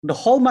the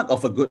hallmark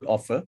of a good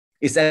offer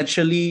is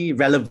actually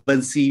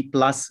relevancy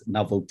plus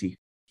novelty.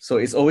 So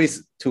it's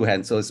always two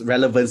hands. So it's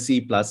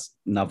relevancy plus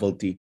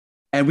novelty.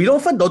 And we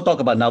often don't talk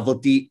about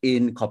novelty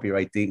in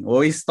copywriting. We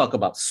always talk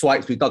about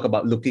swipes. We talk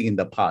about looking in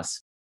the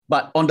past.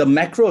 But on the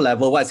macro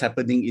level, what's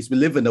happening is we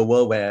live in a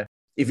world where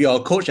if you're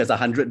a coach, there's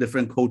 100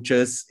 different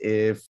coaches.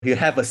 If you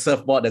have a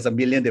surfboard, there's a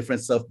million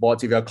different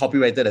surfboards. If you're a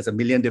copywriter, there's a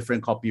million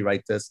different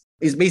copywriters.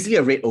 It's basically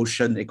a red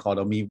ocean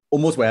economy,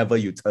 almost wherever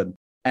you turn.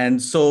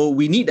 And so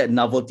we need that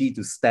novelty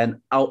to stand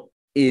out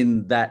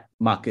in that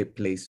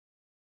marketplace.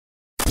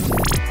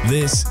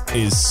 This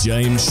is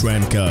James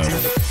Schramko.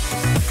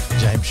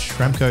 James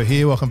Schramko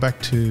here. Welcome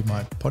back to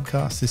my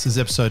podcast. This is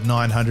episode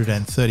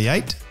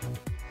 938.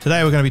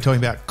 Today we're going to be talking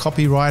about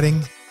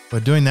copywriting. We're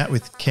doing that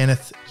with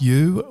Kenneth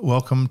Yu.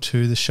 Welcome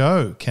to the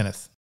show,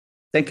 Kenneth.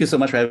 Thank you so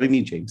much for having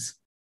me, James.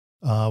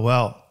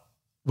 Well,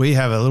 we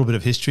have a little bit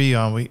of history.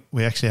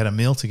 We actually had a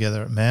meal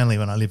together at Manly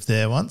when I lived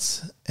there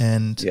once,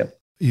 and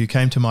you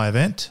came to my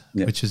event,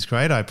 which is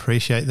great. I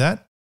appreciate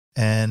that.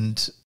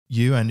 And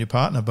you and your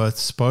partner both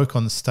spoke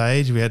on the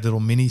stage. We had little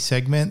mini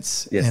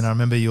segments, and I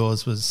remember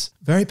yours was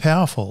very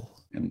powerful.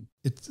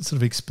 It sort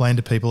of explained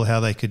to people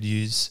how they could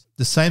use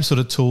the same sort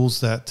of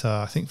tools that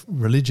I think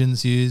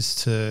religions use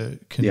to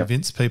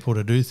convince people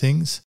to do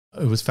things.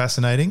 It was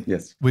fascinating.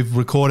 Yes. We've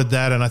recorded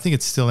that, and I think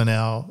it's still in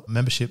our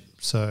membership.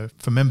 So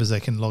for members, they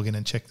can log in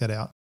and check that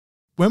out.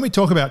 When we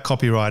talk about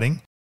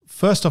copywriting,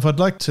 first off, I'd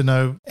like to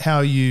know how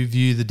you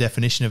view the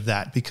definition of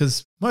that,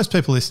 because most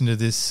people listening to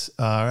this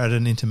are at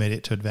an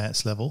intermediate to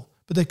advanced level,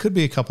 but there could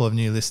be a couple of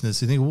new listeners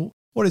who think, well,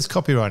 what is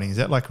copywriting? Is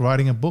that like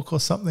writing a book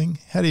or something?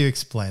 How do you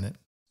explain it?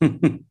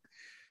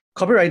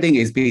 Copywriting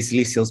is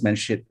basically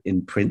salesmanship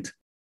in print.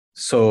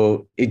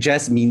 So it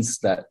just means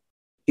that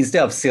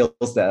instead of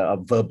sales that are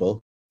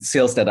verbal,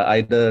 sales that are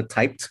either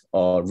typed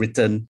or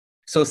written.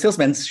 So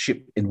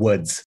salesmanship in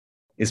words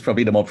is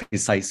probably the more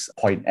precise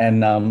point.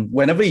 And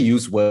whenever you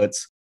use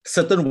words,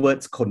 certain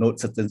words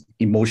connote certain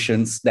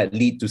emotions that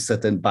lead to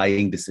certain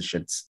buying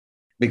decisions.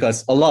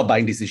 Because a lot of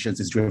buying decisions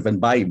is driven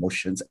by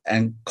emotions,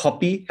 and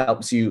copy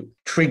helps you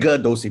trigger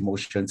those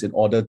emotions in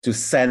order to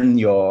send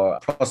your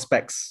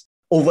prospects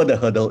over the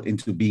hurdle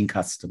into being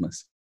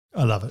customers.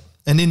 I love it.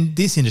 And in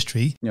this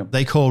industry,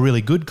 they call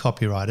really good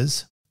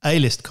copywriters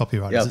A-list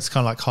copywriters. It's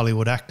kind of like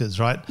Hollywood actors,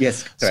 right?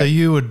 Yes. Correct. So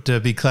you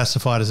would be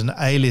classified as an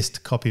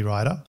A-list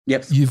copywriter.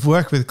 Yep. You've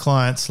worked with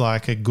clients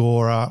like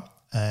Agora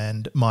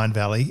and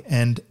Mindvalley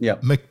and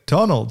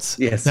McDonald's.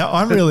 Yes. Now,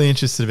 I'm really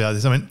interested about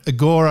this. I mean,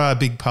 Agora, a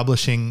big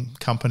publishing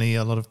company,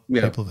 a lot of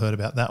people have heard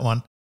about that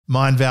one.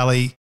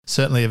 Mindvalley,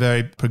 certainly a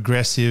very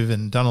progressive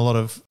and done a lot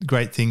of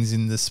great things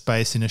in the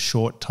space in a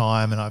short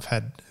time. And I've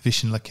had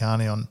Vishen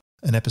Lakhani on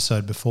an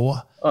episode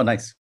before. Oh,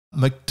 nice.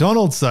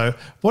 McDonald's, though,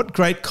 what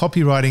great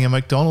copywriting are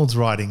McDonald's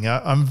writing?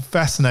 I'm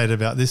fascinated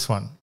about this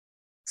one.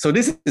 So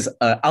this is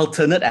an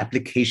alternate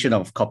application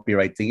of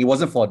copywriting. It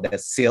wasn't for their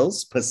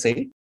sales per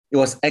se. It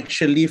was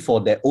actually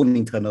for their own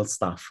internal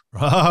staff.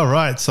 Oh,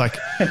 right. It's like,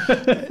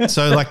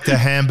 so like the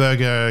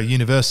Hamburger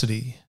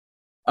University.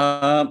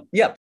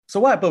 Yeah. So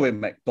what happened with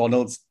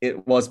McDonald's,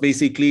 it was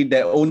basically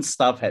their own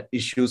staff had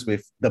issues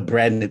with the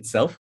brand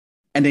itself,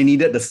 and they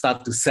needed the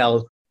staff to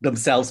sell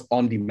themselves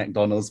on the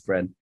McDonald's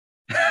brand.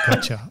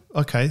 Gotcha.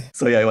 Okay.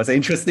 So it was an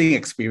interesting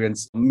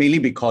experience, mainly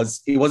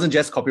because it wasn't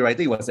just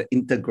copywriting, it was an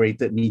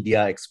integrated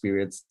media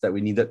experience that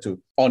we needed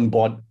to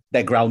onboard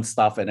their ground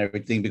staff and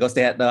everything, because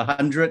they had a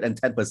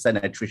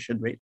 110% attrition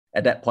rate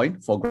at that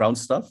point for ground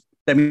staff.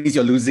 That means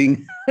you're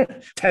losing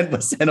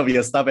 10% of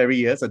your staff every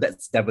year. So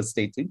that's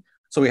devastating.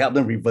 So we helped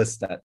them reverse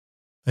that.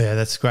 Yeah,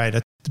 that's great.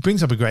 It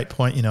brings up a great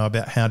point,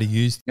 about how to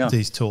use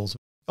these tools.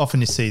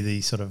 Often you see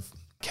the sort of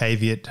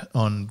caveat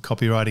on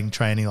copywriting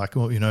training, like,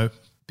 well,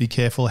 be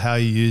careful how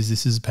you use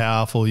this is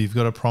powerful. You've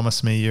got to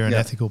promise me you're an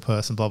ethical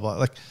person, blah,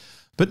 blah.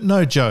 But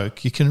no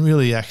joke, you can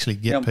really actually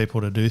get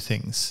people to do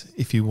things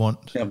if you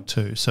want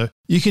to. So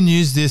you can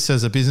use this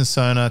as a business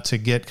owner to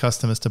get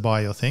customers to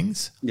buy your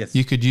things. Yes.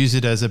 You could use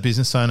it as a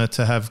business owner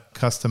to have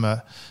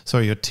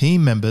your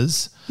team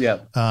members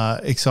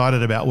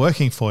excited about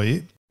working for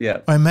you.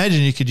 Yeah. I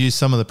imagine you could use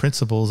some of the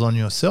principles on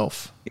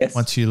yourself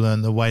once you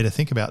learn the way to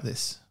think about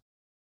this.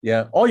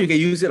 Yeah. Or you can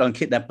use it on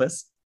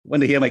kidnappers.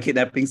 Want to hear my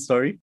kidnapping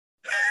story?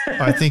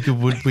 I think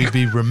we'd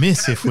be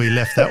remiss if we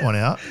left that one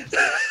out.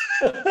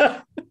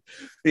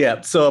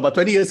 Yeah. So about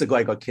 20 years ago,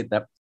 I got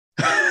kidnapped.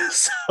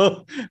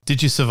 So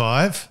did you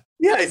survive?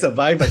 Yeah, I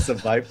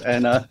survived.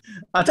 And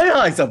I'll tell you how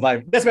I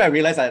survived. That's where I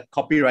realized I had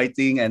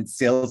copywriting and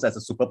sales as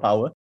a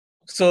superpower.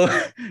 So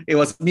it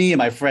was me and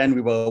my friend.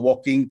 We were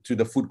walking to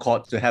the food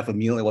court to have a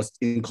meal. It was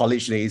in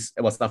college days.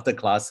 It was after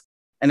class.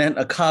 And then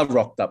a car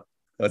rocked up.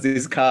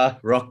 This car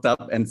rocked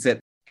up and said,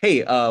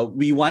 hey,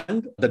 we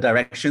want the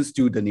directions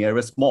to the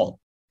nearest mall.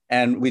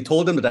 And we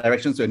told them the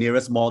directions to the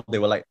nearest mall. They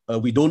were like,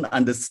 we don't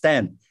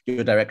understand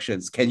your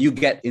directions. Can you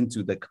get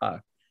into the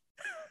car?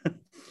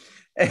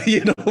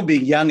 And,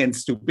 being young and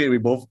stupid, we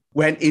both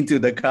went into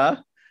the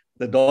car.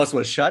 The doors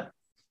were shut.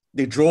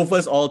 They drove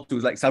us all to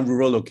like some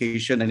rural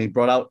location, and they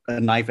brought out a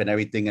knife and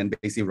everything and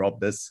basically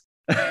robbed us.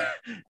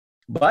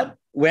 But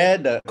where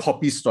the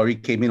copy story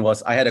came in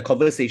was I had a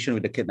conversation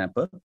with the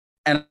kidnapper,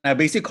 and I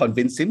basically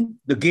convinced him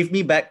to give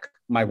me back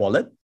my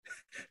wallet,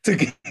 to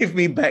give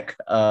me back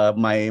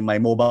my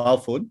mobile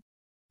phone,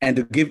 and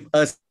to give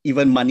us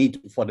even money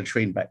for the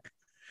train back.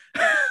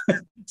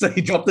 So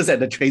he dropped us at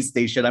the train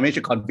station. I managed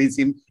to convince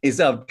him,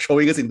 instead of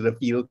throwing us into the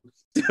field,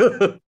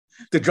 to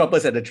drop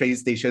us at the train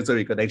station so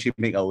we could actually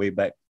make our way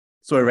back.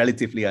 So we're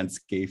relatively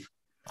unscathed.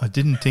 I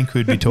didn't think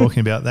we'd be talking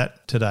about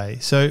that today.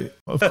 So,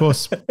 of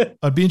course,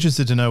 I'd be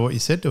interested to know what you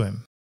said to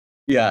him.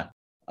 Yeah.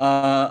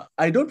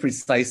 I don't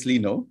precisely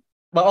know,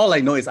 but all I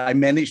know is I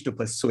managed to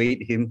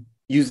persuade him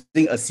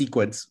using a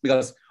sequence,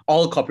 because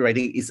all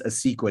copywriting is a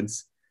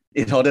sequence,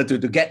 in order to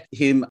get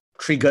him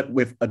triggered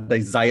with a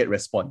desired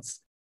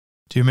response.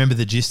 Do you remember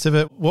the gist of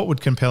it? What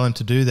would compel him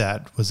to do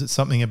that? Was it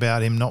something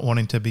about him not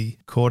wanting to be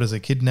caught as a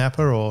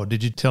kidnapper, or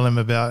did you tell him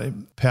about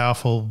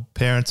powerful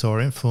parents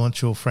or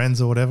influential friends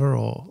or whatever,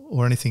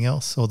 or anything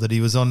else, or that he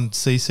was on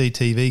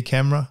CCTV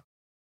camera?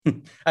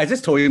 I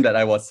just told him that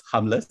I was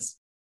harmless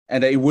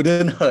and that it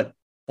wouldn't hurt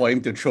for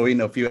him to throw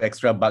in a few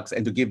extra bucks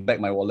and to give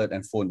back my wallet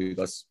and phone,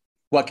 because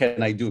what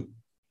can I do?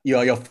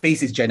 Your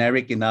face is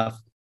generic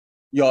enough.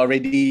 You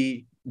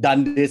already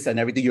done this and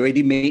everything. You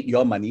already made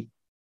your money.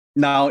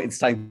 Now it's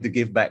time to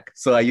give back.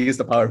 So I use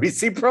the power of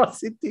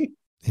reciprocity.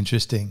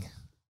 Interesting.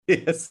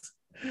 Yes.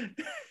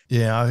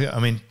 Yeah, I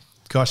mean,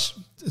 gosh,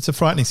 it's a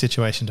frightening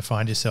situation to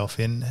find yourself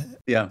in.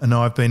 Yeah. I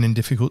know I've been in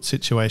difficult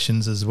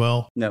situations as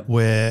well,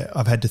 where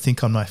I've had to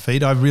think on my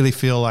feet. I really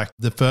feel like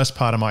the first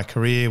part of my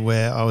career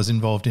where I was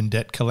involved in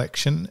debt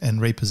collection and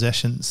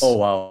repossessions. Oh,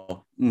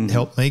 wow.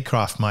 Helped me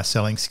craft my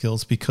selling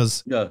skills,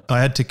 because I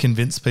had to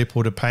convince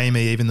people to pay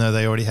me even though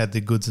they already had the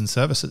goods and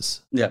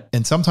services. Yeah.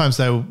 And sometimes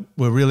they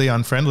were really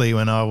unfriendly.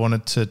 When I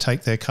wanted to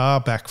take their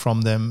car back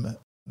from them,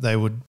 they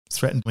would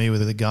threaten me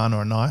with a gun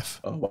or a knife.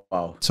 Oh,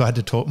 wow. So I had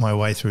to talk my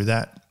way through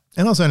that.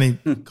 And I was only,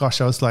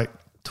 I was like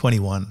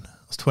 21. I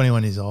was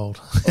 21 years old.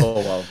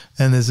 Oh, wow.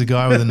 And there's a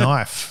guy with a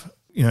knife,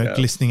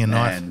 glistening a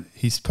knife.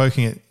 He's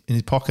poking it in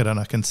his pocket and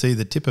I can see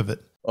the tip of it.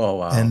 Oh,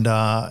 wow. And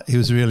he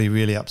was really,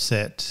 really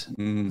upset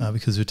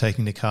because we were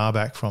taking the car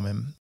back from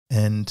him.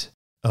 And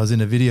I was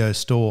in a video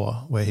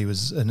store where he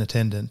was an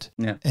attendant.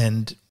 Yeah.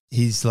 And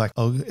he's like,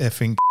 I'll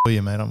effing kill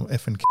you, mate. I'm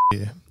effing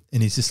kill you.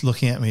 And he's just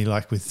looking at me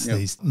like with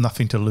these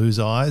nothing to lose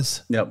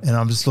eyes. Yep. And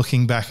I'm just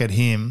looking back at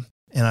him.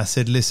 And I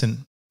said,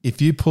 listen,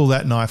 if you pull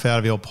that knife out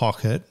of your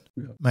pocket,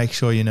 make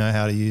sure you know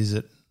how to use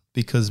it.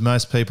 Because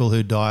most people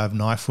who die of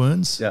knife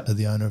wounds are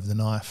the owner of the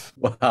knife.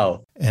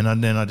 Wow.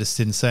 And then I just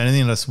didn't say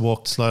anything. I just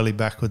walked slowly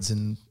backwards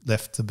and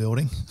left the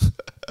building.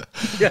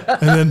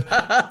 And then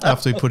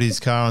after he put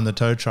his car on the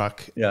tow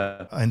truck,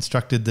 I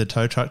instructed the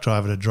tow truck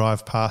driver to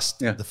drive past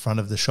the front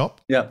of the shop.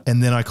 Yeah.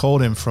 And then I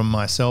called him from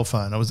my cell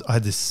phone. I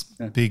had this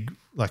big,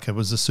 like it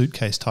was a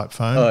suitcase type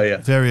phone. Oh, yeah.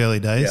 Very early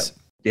days. Yeah.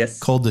 Yes.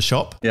 Called the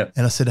shop and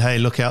I said, hey,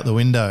 look out the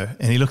window.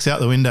 And he looks out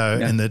the window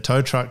and the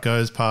tow truck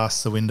goes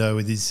past the window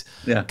with his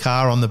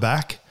car on the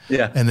back.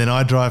 Yeah. And then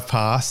I drive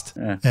past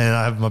and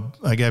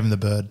I gave him the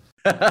bird.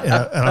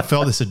 and I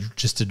felt this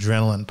just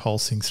adrenaline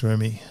pulsing through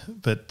me.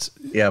 But,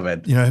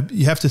 man.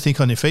 You have to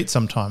think on your feet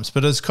sometimes.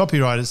 But as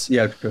copywriters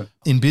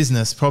in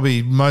business,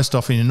 probably most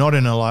often you're not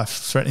in a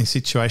life-threatening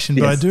situation.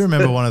 But I do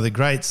remember one of the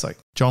greats, like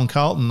John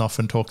Carlton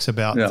often talks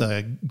about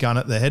the gun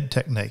at the head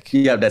technique.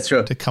 Yeah, that's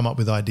true. To come up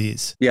with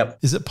ideas. Yep.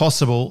 Is it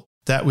possible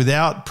that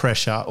without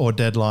pressure or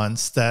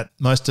deadlines that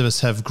most of us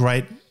have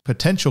great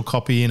potential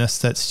copy in us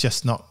that's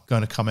just not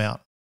going to come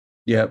out?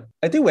 Yeah,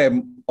 I think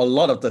we're a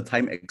lot of the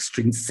time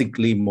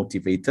extrinsically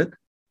motivated.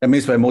 That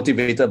means we're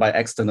motivated by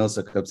external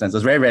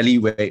circumstances. Very rarely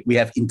we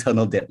have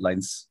internal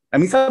deadlines. I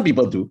mean, some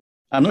people do.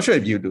 I'm not sure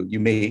if you do. You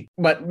may.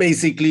 But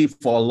basically,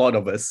 for a lot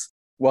of us,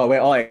 we're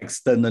all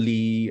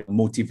externally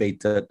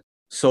motivated.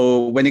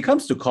 So when it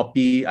comes to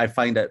copy, I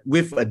find that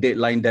with a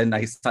deadline, then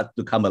I start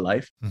to come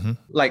alive. Mm-hmm.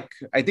 Like,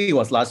 I think it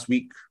was last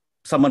week,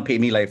 someone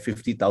paid me like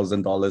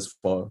 $50,000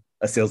 for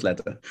a sales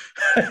letter.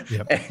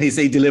 And he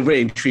said, deliver it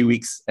in 3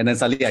 weeks. And then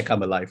suddenly I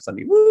come alive.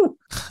 Suddenly, woo!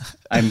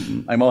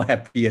 I'm all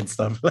happy and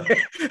stuff.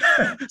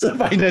 So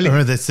finally. I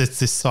remember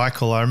this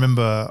cycle. I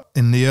remember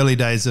in the early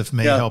days of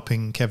me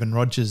helping Kevin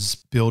Rogers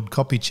build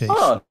Copy Chief.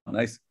 Oh,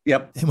 nice.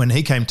 Yep. When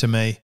he came to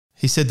me,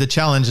 he said the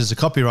challenge as a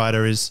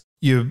copywriter is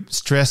you're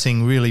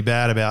stressing really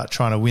bad about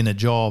trying to win a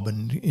job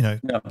and,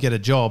 get a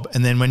job.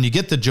 And then when you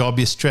get the job,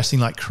 you're stressing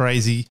like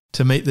crazy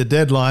to meet the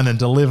deadline and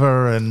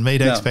deliver and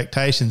meet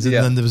expectations. And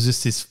then there was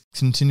just this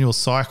continual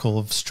cycle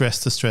of stress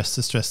to stress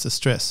to stress to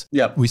stress.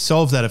 Yeah. We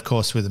solved that, of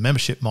course, with a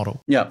membership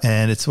model. Yeah.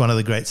 And it's one of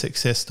the great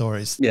success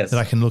stories that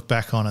I can look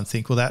back on and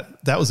think, well,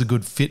 that was a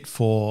good fit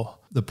for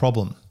the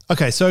problem.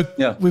 Okay, so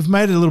we've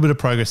made a little bit of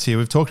progress here.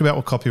 We've talked about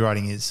what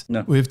copywriting is.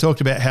 Yeah. We've talked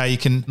about how you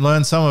can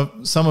learn some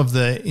of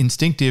the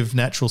instinctive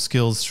natural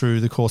skills through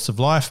the course of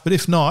life. But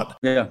if not,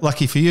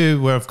 lucky for you,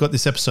 where I've got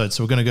this episode,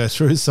 so we're going to go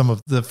through some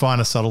of the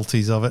finer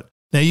subtleties of it.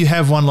 Now, you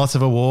have won lots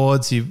of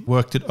awards. You've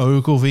worked at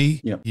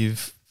Ogilvy. Yeah.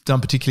 You've done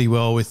particularly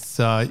well with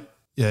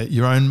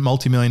your own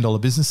multi-million-dollar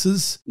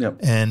businesses, Yep.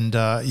 and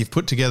you've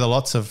put together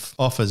lots of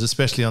offers,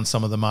 especially on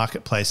some of the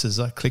marketplaces,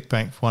 like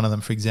ClickBank, one of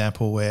them, for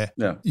example, where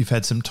you've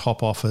had some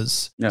top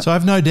offers. Yeah. So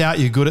I've no doubt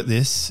you're good at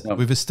this. Yeah.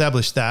 We've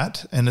established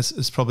that, and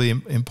it's probably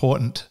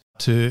important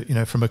to,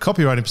 from a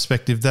copywriting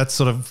perspective, that's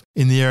sort of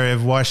in the area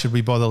of why should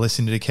we bother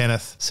listening to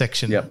Kenneth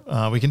section.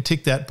 Yep. We can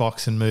tick that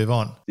box and move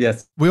on.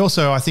 Yes. We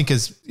also, I think,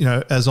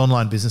 as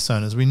online business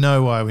owners, we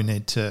know why we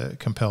need to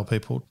compel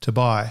people to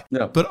buy.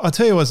 Yeah. But I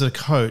tell you, as a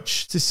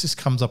coach, this just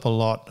comes up a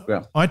lot.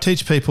 Yeah. I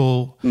teach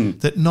people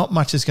that not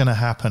much is going to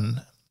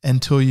happen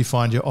until you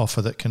find your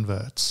offer that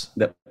converts.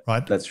 Yep.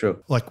 Right? That's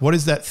true. Like, what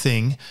is that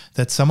thing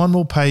that someone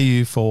will pay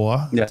you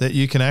for that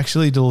you can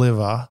actually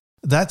deliver?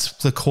 That's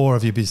the core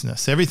of your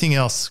business. Everything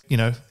else,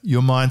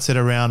 your mindset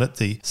around it,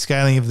 the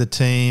scaling of the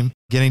team,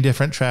 getting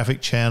different traffic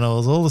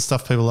channels, all the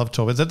stuff people love to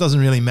talk about, that doesn't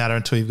really matter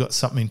until you've got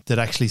something that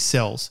actually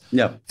sells.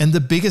 Yeah. And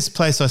the biggest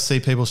place I see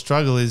people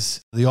struggle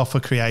is the offer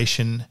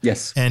creation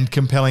and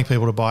compelling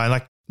people to buy.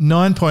 Like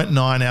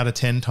 9.9 out of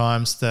 10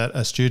 times that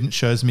a student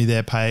shows me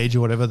their page or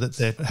whatever, that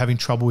they're having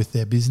trouble with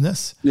their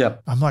business. Yeah.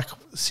 I'm like,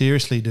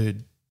 seriously,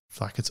 dude.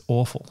 It's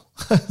awful.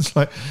 It's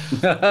like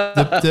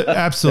the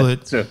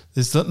absolute,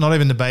 there's not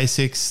even the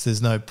basics.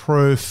 There's no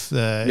proof.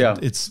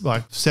 It's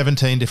like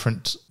 17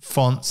 different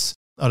fonts.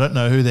 I don't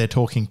know who they're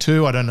talking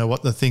to. I don't know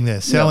what the thing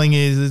they're selling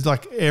is. It's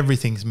like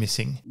everything's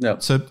missing. Yeah.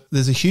 So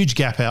there's a huge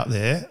gap out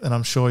there, and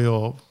I'm sure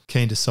you're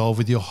keen to solve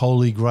with your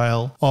Holy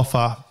Grail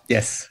offer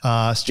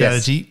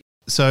strategy. Yes.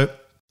 So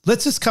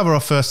let's just cover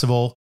off, first of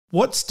all,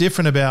 what's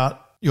different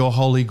about your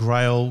Holy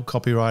Grail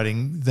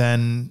copywriting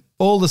than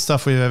all the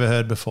stuff we've ever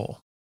heard before?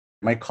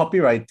 My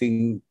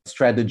copywriting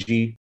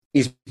strategy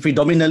is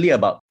predominantly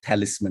about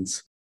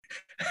talismans.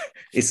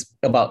 It's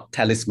about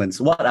talismans.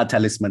 What are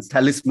talismans?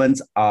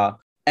 Talismans are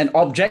an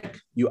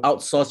object you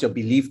outsource your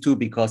belief to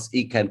because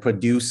it can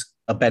produce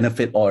a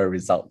benefit or a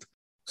result.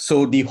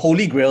 So the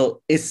Holy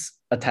Grail is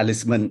a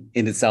talisman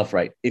in itself,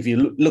 right? If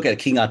you look at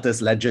King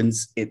Arthur's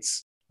legends,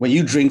 it's when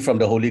you drink from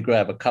the Holy Grail. I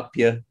have a cup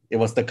here. It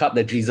was the cup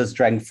that Jesus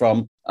drank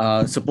from,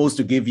 supposed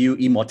to give you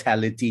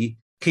immortality.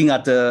 King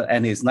Arthur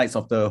and his knights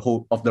of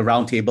the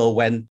Round Table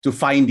went to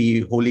find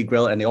the Holy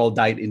Grail, and they all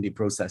died in the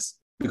process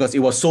because it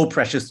was so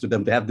precious to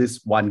them to have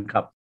this one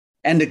cup.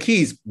 And the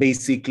key is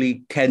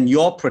basically, can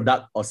your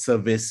product or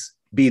service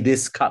be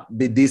this cup,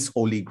 be this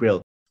Holy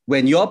Grail?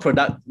 When your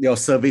product, your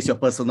service, your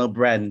personal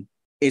brand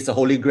is a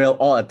Holy Grail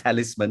or a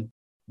talisman,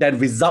 then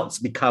results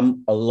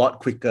become a lot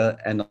quicker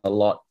and a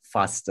lot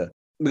faster.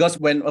 Because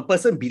when a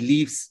person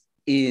believes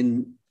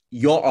in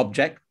your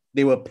object,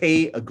 they will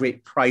pay a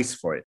great price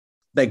for it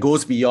that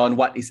goes beyond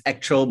what its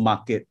actual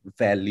market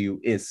value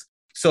is.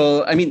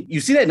 So, you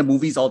see that in the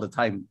movies all the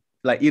time.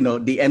 Like, the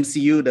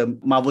MCU, the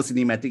Marvel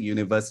Cinematic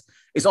Universe,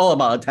 it's all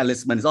about a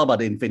talisman. It's all about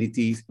the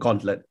Infinity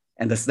Gauntlet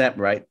and the snap,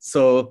 right?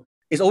 So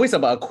it's always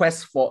about a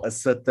quest for a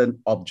certain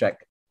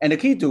object. And the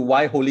key to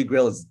why Holy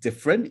Grail is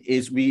different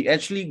is we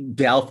actually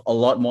delve a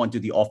lot more into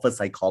the offer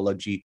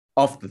psychology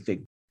of the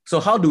thing. So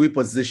how do we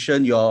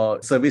position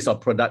your service or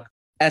product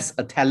as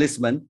a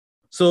talisman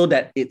so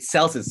that it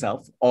sells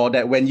itself, or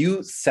that when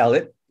you sell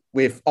it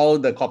with all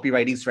the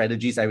copywriting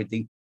strategies,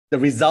 everything, the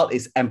result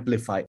is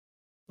amplified?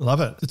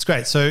 Love it. It's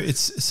great. So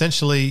it's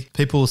essentially,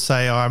 people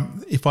say,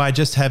 if I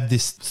just have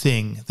this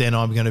thing, then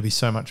I'm going to be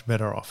so much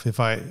better off.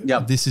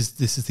 This is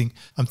the thing.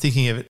 I'm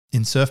thinking of it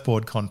in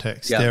surfboard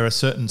context. There are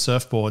certain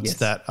surfboards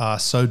that are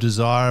so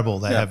desirable.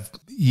 They have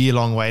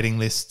year-long waiting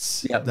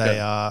lists. They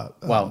are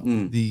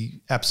the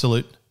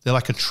absolute, they're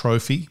like a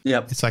trophy.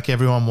 It's like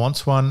everyone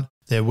wants one.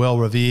 They're well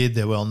revered.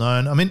 They're well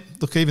known.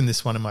 Look, even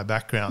this one in my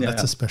background,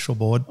 that's a special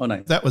board. Oh,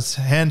 nice. That was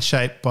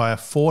hand-shaped by a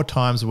 4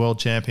 times world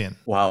champion.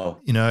 Wow.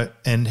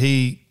 And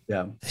he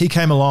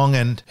came along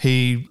and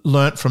he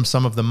learnt from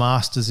some of the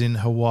masters in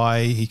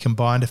Hawaii. He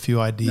combined a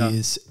few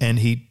ideas and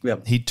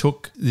he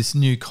took this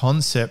new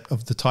concept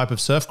of the type of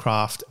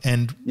surfcraft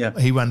and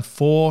he won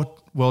 4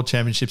 world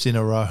championships in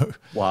a row.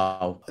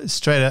 Wow.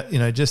 Straight up,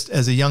 just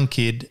as a young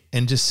kid,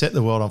 and just set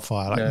the world on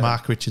fire. Like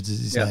Mark Richards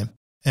is his name.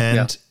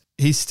 And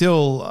he's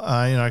still,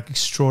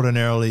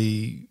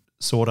 extraordinarily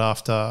sought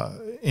after.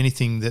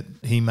 Anything that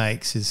he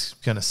makes is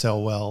going to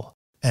sell well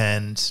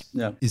and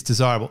is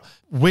desirable.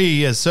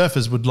 We as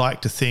surfers would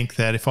like to think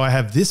that if I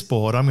have this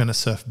board, I'm going to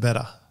surf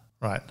better,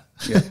 right?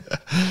 Yeah.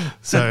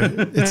 So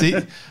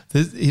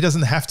he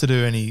doesn't have to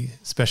do any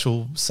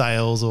special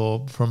sales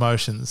or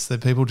promotions.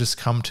 That people just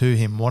come to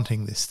him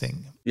wanting this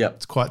thing. Yeah.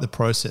 It's quite the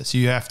process.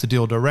 You have to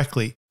deal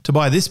directly. To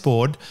buy this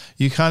board,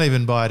 you can't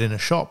even buy it in a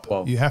shop.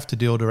 Wow. You have to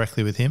deal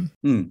directly with him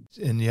and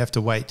you have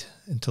to wait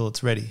until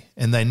it's ready.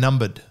 And they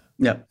numbered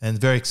and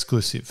very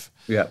exclusive.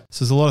 Yeah.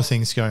 So there's a lot of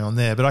things going on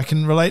there, but I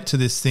can relate to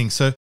this thing.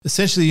 So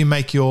essentially you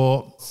make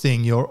your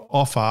thing, your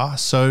offer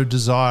so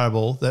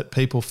desirable that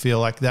people feel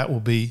like that will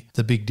be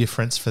the big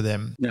difference for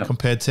them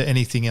compared to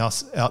anything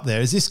else out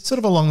there. Is this sort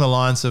of along the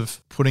lines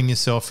of putting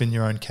yourself in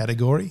your own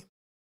category?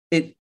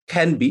 It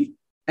can be.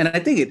 And I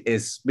think it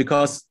is,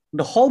 because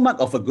the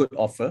hallmark of a good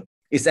offer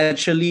is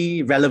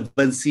actually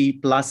relevancy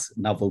plus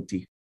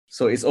novelty.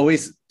 So it's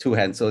always two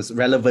hands. So it's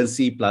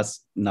relevancy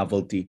plus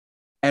novelty.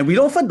 And we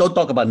often don't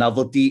talk about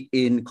novelty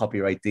in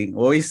copywriting. We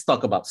always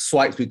talk about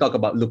swipes. We talk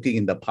about looking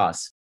in the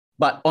past.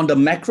 But on the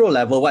macro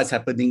level, what's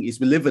happening is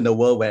we live in a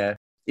world where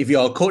if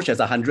you're a coach, there's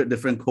 100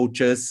 different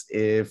coaches.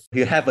 If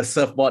you have a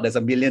surfboard, there's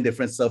a million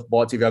different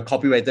surfboards. If you're a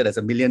copywriter, there's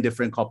a million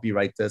different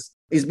copywriters.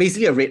 It's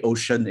basically a red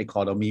ocean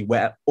economy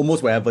where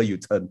almost wherever you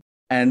turn.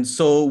 And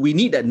so we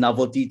need that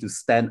novelty to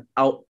stand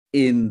out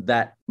in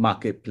that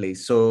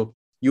marketplace. So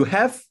you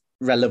have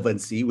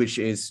relevancy, which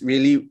is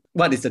really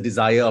what is the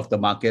desire of the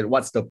market?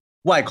 What's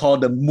what I call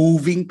the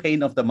moving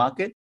pain of the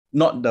market,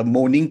 not the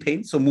moaning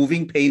pain. So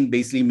moving pain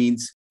basically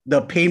means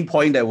the pain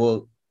point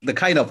the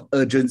kind of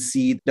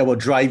urgency that will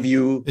drive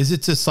you. Is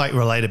it just like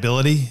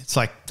relatability? It's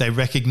like they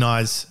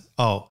recognize,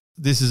 oh,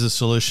 this is a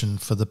solution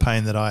for the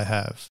pain that I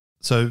have.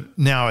 So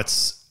now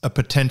it's a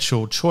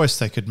potential choice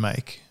they could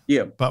make.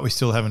 Yeah. But we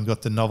still haven't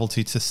got the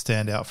novelty to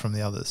stand out from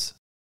the others.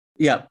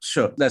 Yeah,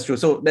 sure. That's true.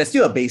 So there's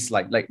still a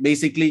baseline. Like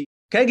basically,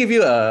 can I give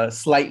you a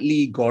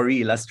slightly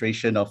gory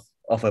illustration of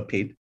a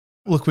pain?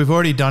 Look, we've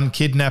already done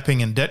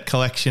kidnapping and debt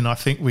collection. I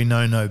think we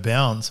know no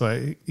bounds.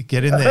 So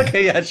get in there.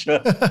 Okay, yeah,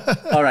 sure.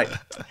 All right.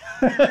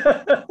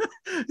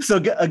 So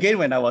again,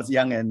 when I was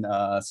young and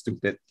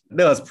stupid,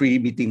 that was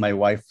pre-meeting my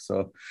wife.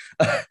 So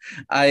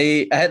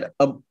I had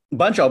a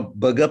bunch of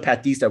burger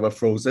patties that were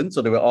frozen.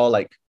 So they were all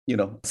like,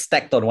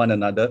 stacked on one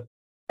another.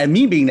 And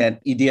me being an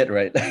idiot,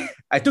 right?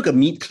 I took a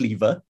meat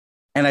cleaver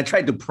and I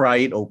tried to pry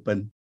it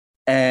open.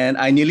 And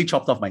I nearly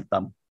chopped off my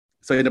thumb.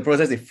 So in the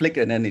process, it flicked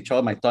and then it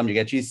chopped my thumb. You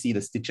can actually see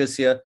the stitches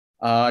here.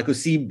 I could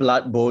see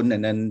blood, bone,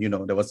 and then,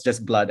 there was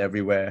just blood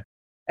everywhere.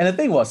 And the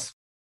thing was,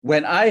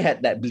 when I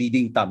had that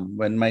bleeding thumb,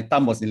 when my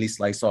thumb was nearly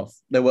sliced off,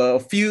 there were a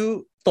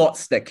few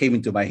thoughts that came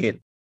into my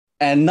head.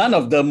 And none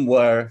of them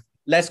were,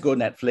 let's go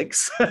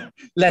Netflix,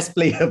 let's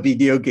play a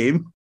video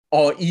game,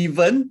 or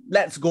even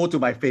let's go to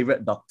my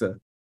favorite doctor.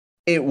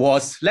 It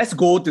was, let's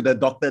go to the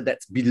doctor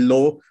that's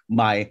below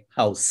my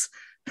house.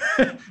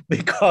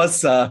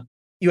 Because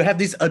you have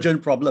this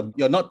urgent problem.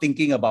 You're not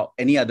thinking about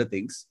any other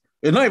things.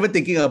 You're not even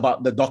thinking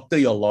about the doctor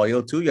you're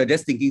loyal to. You're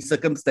just thinking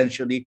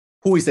circumstantially,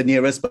 who is the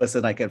nearest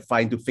person I can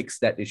find to fix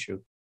that issue?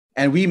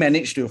 And we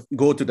managed to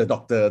go to the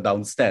doctor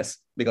downstairs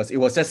because it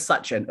was just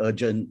such an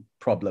urgent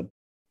problem.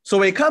 So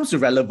when it comes to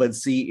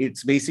relevancy,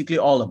 it's basically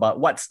all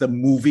about what's the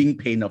moving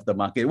pain of the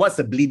market? What's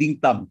the bleeding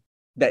thumb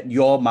that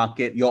your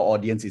market, your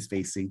audience is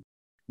facing?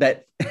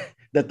 That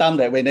the thumb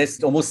that when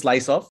it's almost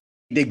sliced off,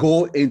 they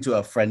go into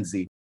a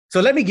frenzy.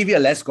 So let me give you a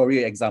less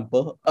gory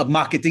example, a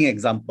marketing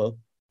example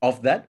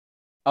of that.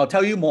 I'll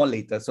tell you more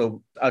later.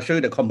 So I'll show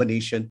you the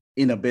combination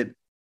in a bit.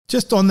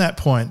 Just on that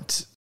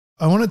point,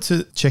 I wanted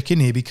to check in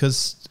here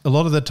because a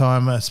lot of the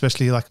time,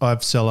 especially like I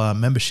sell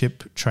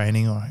membership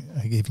training, or I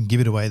even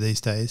give it away these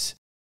days,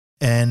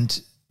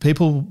 and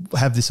people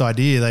have this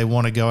idea they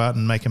want to go out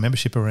and make a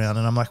membership around.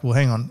 And I'm like, well,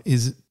 hang on,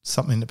 is it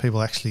something that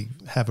people actually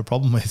have a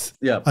problem with?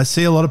 Yeah. I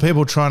see a lot of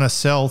people trying to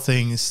sell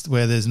things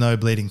where there's no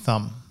bleeding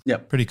thumb. Yeah.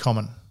 Pretty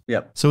common.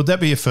 Yeah. So would that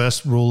be your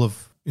first rule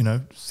of,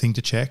 thing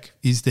to check?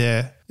 Is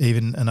there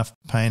even enough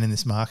pain in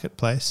this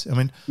marketplace? I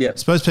mean, I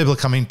suppose people are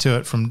coming to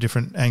it from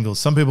different angles.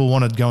 Some people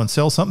want to go and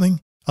sell something.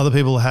 Other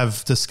people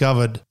have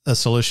discovered a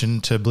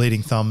solution to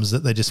bleeding thumbs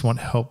that they just want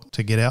help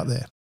to get out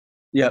there.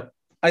 Yeah.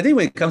 I think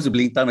when it comes to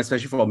bleeding thumb,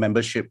 especially for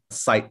membership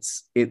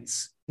sites,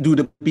 do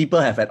the people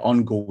have an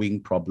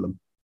ongoing problem?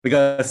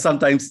 Because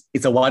sometimes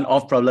it's a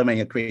one-off problem and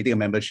you're creating a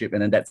membership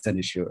and then that's an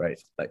issue, right?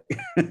 Like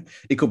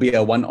it could be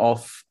a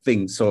one-off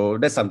thing. So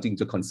that's something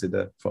to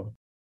consider for.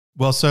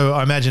 Well, so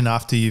I imagine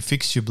after you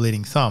fix your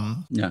bleeding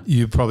thumb,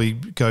 you probably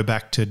go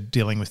back to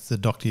dealing with the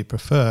doctor you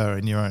prefer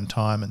in your own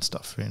time and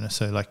stuff.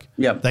 So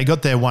they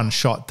got their one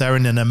shot. They're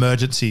in an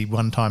emergency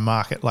one-time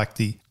market, like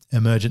the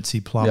emergency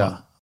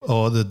plumber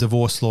or the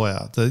divorce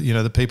lawyer.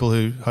 The people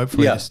who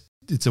hopefully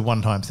it's a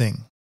one-time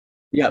thing.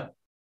 Yeah.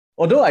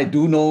 Although I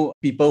do know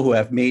people who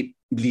have made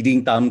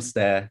bleeding thumbs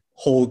their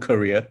whole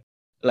career.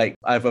 Like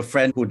I have a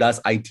friend who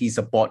does IT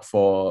support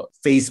for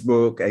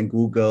Facebook and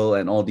Google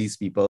and all these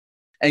people.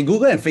 And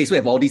Google and Facebook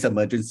have all these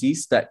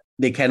emergencies that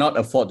they cannot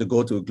afford to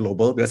go to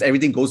global because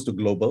everything goes to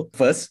global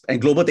first. And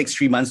global takes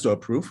 3 months to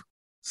approve.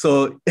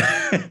 So,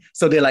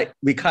 so they're like,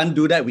 we can't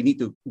do that. We need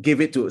to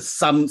give it to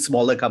some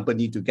smaller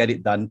company to get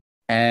it done.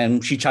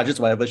 And she charges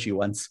whatever she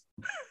wants.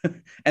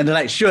 And they're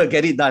like, sure,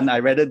 get it done.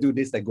 I'd rather do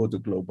this than go to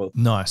global.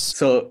 Nice.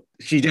 So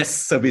she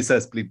just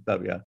services split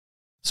up,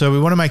 So we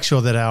want to make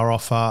sure that our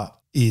offer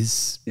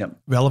is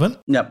relevant.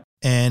 Yep.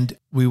 And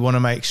we want to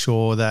make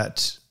sure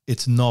that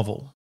it's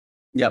novel.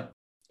 Yep.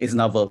 It's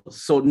novel.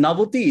 So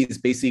novelty is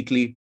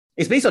basically,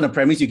 it's based on the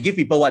premise you give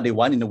people what they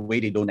want in a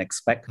way they don't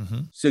expect.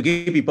 Mm-hmm. So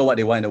you give people what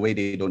they want in a way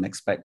they don't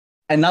expect.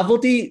 And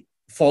novelty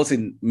falls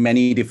in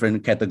many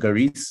different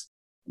categories.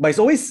 But it's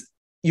always,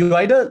 you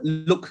either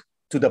look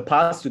to the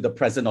past, to the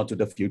present, or to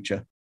the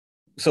future.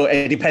 So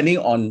depending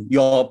on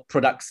your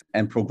products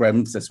and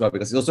programs as well,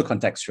 because it's also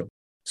contextual.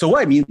 So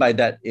what I mean by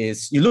that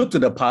is you look to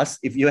the past.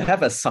 If you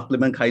have a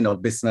supplement kind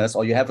of business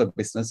or you have a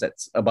business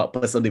that's about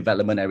personal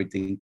development,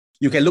 everything,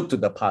 you can look to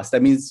the past.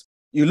 That means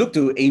you look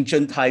to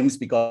ancient times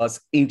because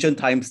ancient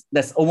times,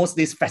 there's almost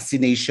this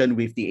fascination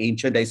with the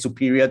ancient that is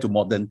superior to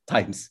modern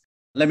times.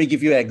 Let me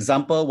give you an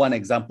example. One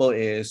example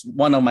is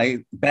one of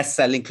my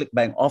best-selling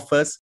ClickBank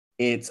offers.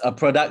 It's a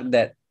product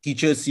that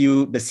teaches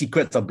you the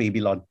secrets of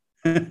Babylon.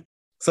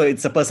 So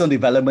it's a personal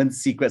development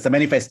secrets, a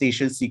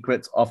manifestation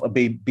secrets of a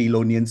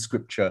Babylonian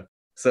scripture.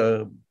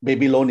 So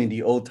Babylon in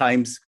the old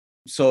times.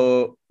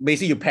 So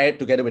basically you pair it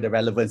together with the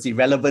relevancy.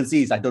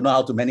 Relevancy is I don't know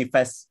how to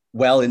manifest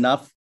well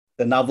enough.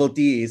 The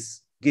novelty is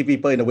give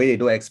people in a way they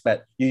don't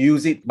expect. You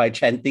use it by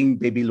chanting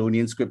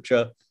Babylonian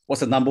scripture.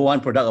 Was the number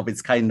one product of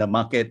its kind in the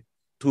market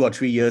 2 or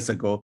 3 years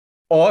ago.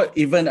 Or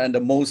even at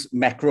the most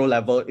macro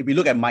level, if you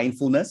look at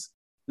mindfulness,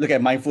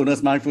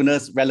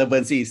 mindfulness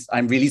relevancy is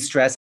I'm really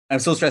stressed. I'm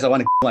so stressed I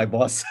want to kill my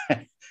boss.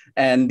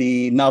 And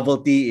the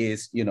novelty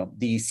is,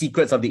 the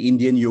secrets of the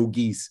Indian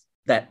yogis,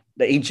 that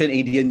the ancient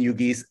Indian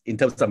yogis in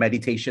terms of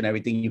meditation,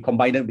 everything, you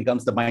combine it,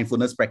 becomes the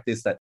mindfulness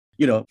practice that,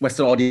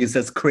 Western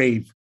audiences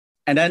crave.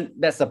 And then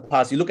that's the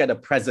past. You look at the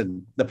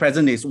present. The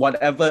present is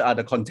whatever are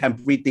the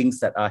contemporary things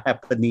that are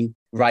happening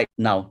right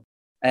now.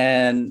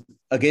 And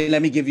again,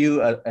 let me give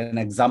you an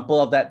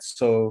example of that.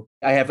 So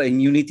I have an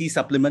immunity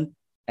supplement.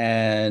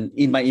 And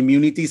in my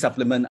immunity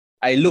supplement,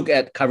 I look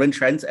at current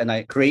trends and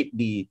I create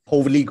the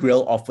Holy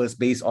Grail offers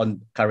based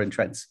on current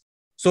trends.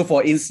 So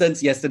for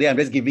instance, yesterday, I'm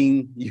just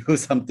giving you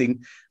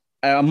something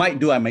I might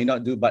do, I may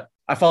not do, but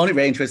I found it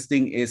very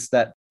interesting is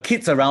that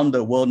kids around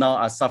the world now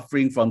are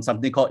suffering from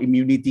something called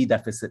immunity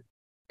deficit.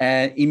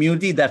 And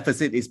immunity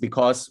deficit is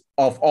because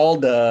of all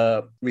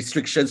the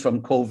restrictions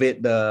from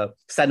COVID, the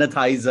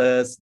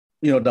sanitizers,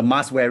 the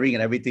mask wearing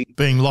and everything.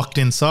 Being locked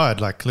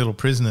inside like little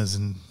prisoners.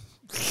 And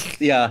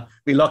yeah,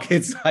 we lock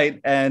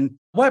inside. And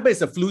what happens is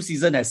the flu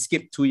season has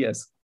skipped 2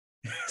 years.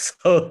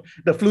 So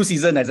the flu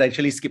season has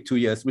actually skipped 2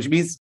 years, which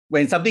means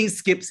when something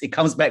skips, it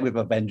comes back with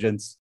a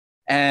vengeance.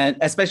 And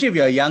especially if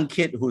you're a young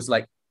kid who's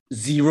like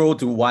 0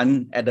 to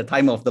 1 at the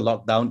time of the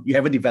lockdown, you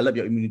haven't developed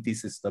your immunity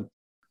system.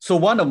 So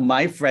one of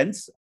my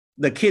friends,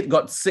 the kid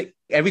got sick.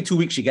 Every 2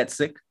 weeks she gets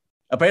sick.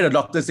 Apparently the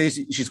doctor says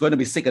she's going to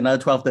be sick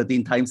another 12,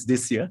 13 times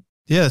this year.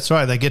 Yeah, that's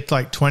right. They get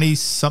like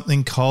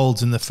 20-something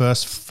colds in the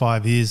first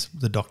 5 years,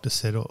 the doctor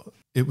said.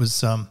 It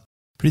was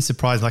pretty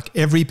surprising. Like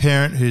every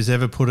parent who's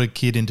ever put a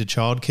kid into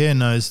childcare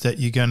knows that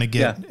you're going to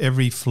get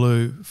every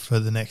flu for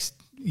the next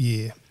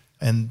year.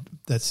 And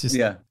that's just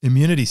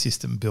immunity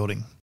system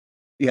building.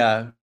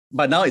 Yeah,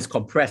 but now it's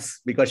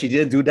compressed because she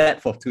didn't do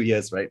that for 2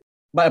 years, right?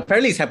 But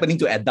apparently it's happening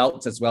to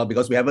adults as well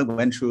because we haven't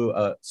went through,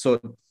 so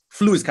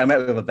flu is coming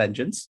out with a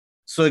vengeance.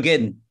 So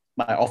again,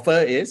 my offer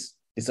is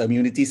it's an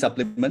immunity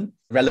supplement,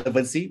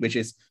 relevancy, which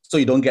is so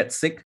you don't get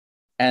sick.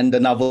 And the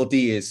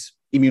novelty is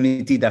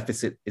immunity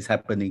deficit is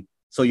happening.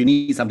 So you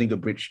need something to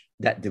bridge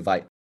that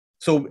divide.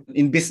 So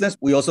in business,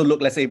 we also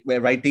look, let's say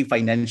we're writing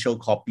financial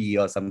copy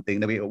or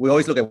something. We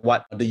always look at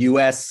what the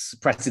US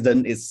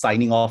president is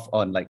signing off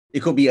on. Like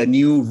it could be a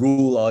new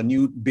rule or a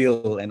new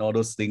bill and all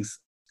those things.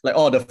 Like,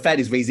 the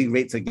Fed is raising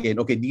rates again.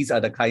 Okay, these are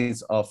the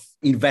kinds of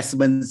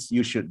investments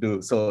you should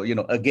do. So,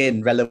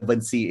 again,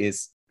 relevancy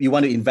is you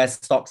want to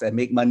invest stocks and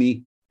make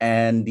money.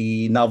 And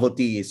the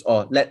novelty is,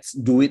 let's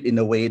do it in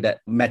a way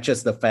that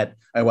matches the Fed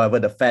and whatever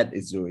the Fed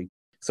is doing.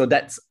 So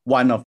that's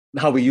one of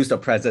how we use the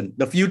present.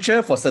 The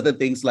future for certain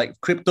things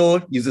like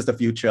crypto uses the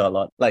future a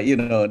lot. Like,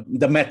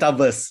 the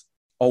metaverse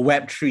or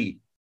Web3.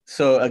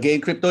 So again,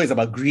 crypto is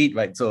about greed,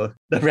 right? So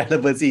the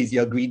relevancy is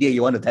you're greedy,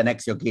 you want to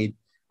 10x your gain.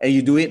 And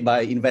you do it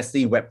by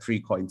investing in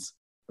Web3 coins,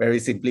 very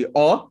simply.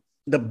 Or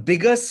the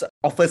biggest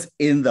offers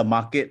in the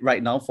market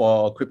right now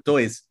for crypto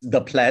is the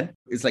plan.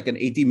 It's like an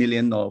 80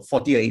 million or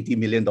 40 or $80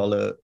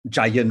 million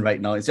giant right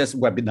now. It's just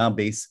webinar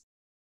based.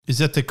 Is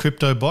that the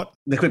crypto bot?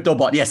 The crypto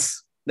bot,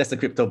 yes. That's the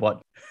crypto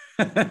bot.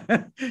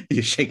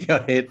 You shake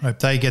your head. Hope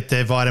they get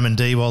their vitamin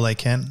D while they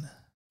can.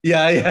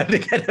 Yeah, they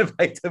get a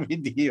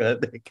vitamin D.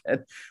 They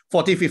can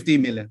 40, 50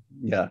 million.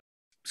 Yeah.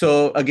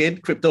 So again,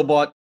 crypto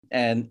bot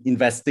and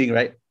investing,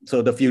 right?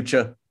 So the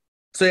future.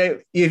 So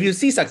if you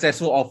see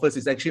successful offers,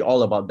 it's actually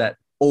all about that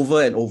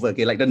over and over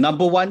again. Like the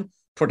number one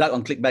product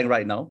on ClickBank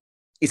right now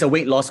is a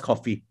weight loss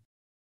coffee.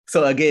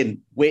 So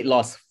again, weight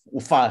loss,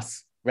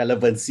 fast,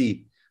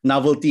 relevancy,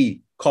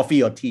 novelty,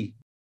 coffee or tea.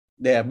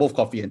 They are both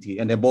coffee and tea,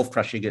 and they're both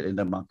crushing it in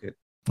the market.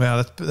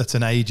 Wow, that's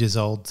an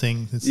ages-old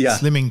thing. It's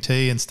slimming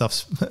tea and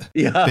stuff's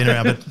been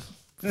around.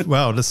 But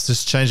wow, let's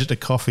just change it to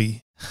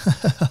coffee.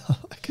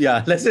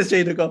 Let's just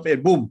change the coffee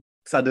and boom,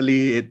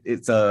 suddenly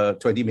it's a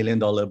 $20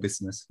 million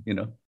business,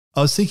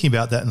 I was thinking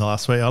about that in the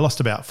last week. I lost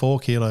about 4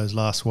 kilos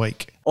last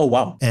week. Oh,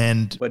 wow.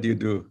 And what do you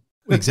do?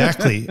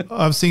 Exactly.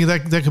 I was thinking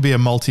that could be a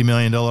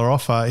multi-million-dollar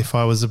offer if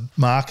I was a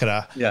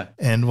marketer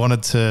and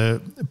wanted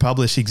to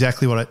publish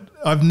exactly what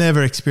I've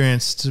never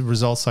experienced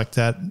results like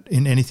that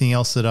in anything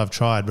else that I've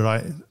tried, but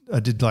I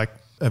did like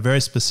a very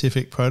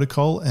specific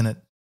protocol and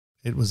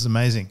it was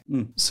amazing.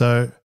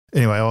 So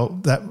anyway,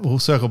 we'll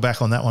circle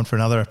back on that one for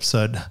another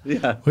episode.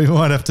 Yeah. We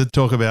might have to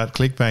talk about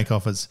ClickBank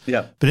offers.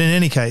 Yeah. But in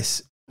any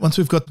case, once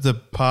we've got the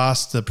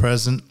past, the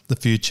present, the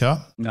future,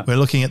 we're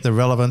looking at the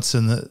relevance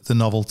and the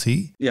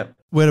novelty. Yeah.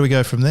 Where do we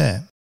go from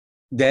there?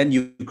 then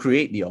you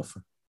create the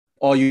offer,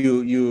 or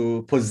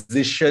you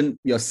position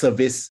your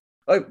service.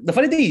 The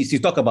funny thing is you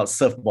talk about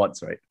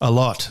surfboards, right? A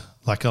lot,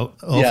 like an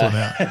awful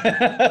amount.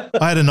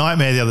 I had a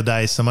nightmare the other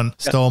day. Someone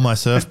stole my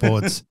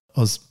surfboards.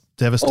 I was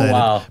devastated. Oh,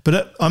 wow.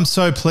 But I'm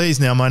so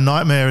pleased now. My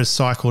nightmare is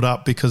cycled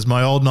up because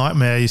my old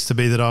nightmare used to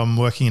be that I'm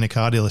working in a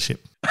car dealership.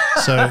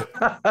 So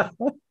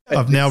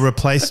I've now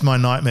replaced my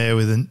nightmare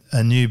with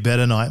a new,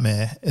 better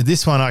nightmare.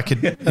 This one I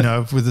could,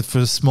 for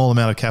a small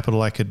amount of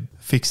capital, I could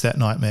fix that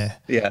nightmare.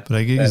 Yeah.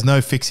 But there's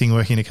no fixing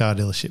working in a car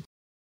dealership.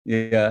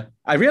 Yeah.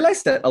 I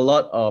realized that a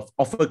lot of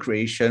offer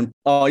creation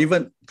or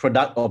even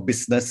product or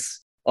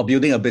business or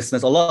building a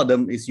business, a lot of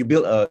them is you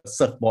build a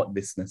surfboard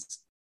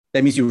business.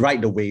 That means you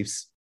ride the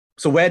waves.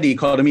 So where the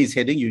economy is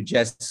heading, you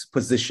just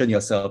position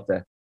yourself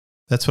there.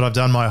 That's what I've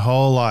done my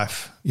whole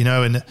life. In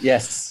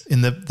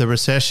the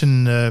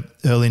recession,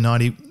 early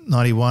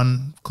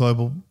 91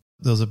 global,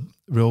 there was a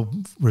real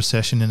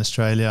recession in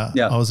Australia.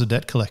 Yeah. I was a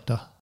debt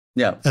collector.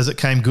 Yeah. As it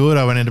came good,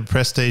 I went into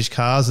prestige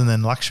cars and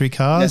then luxury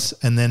cars.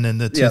 And then in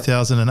the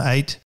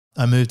 2008,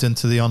 I moved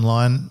into the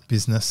online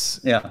business.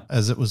 Yeah.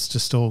 As it was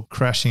just all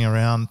crashing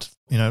around.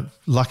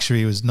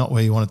 Luxury was not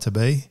where you wanted to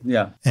be.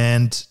 Yeah.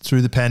 And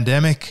through the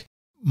pandemic,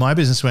 my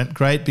business went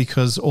great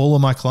because all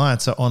of my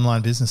clients are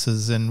online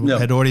businesses and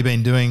had already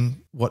been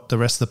doing what the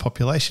rest of the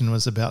population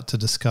was about to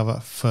discover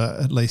for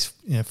at least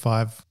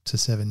 5 to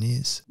 7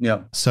 years.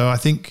 Yeah. So I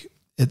think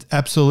it's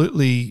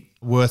absolutely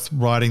worth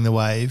riding the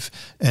wave,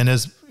 and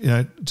as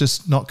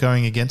just not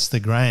going against the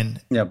grain.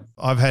 Yeah.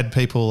 I've had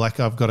people, like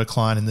I've got a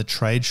client in the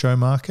trade show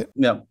market.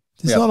 Yeah.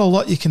 There's not a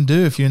lot you can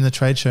do if you're in the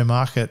trade show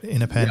market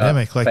in a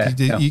pandemic.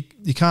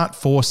 You can't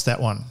force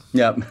that one.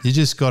 Yeah. You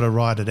just got to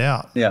ride it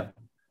out. Yeah.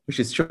 Which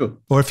is true.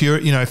 Or if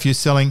you're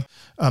selling,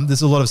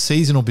 there's a lot of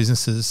seasonal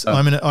businesses.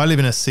 I live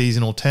in a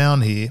seasonal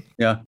town here.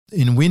 Yeah.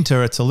 In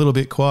winter, it's a little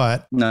bit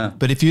quiet. No.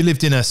 But if you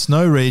lived in a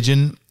snow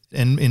region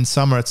and in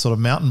summer, it's sort of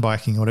mountain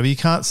biking or whatever, you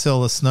can't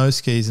sell the snow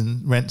skis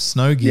and rent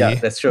snow gear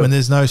that's true. when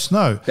there's no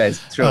snow.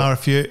 That's true. Or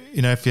if you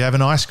have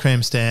an ice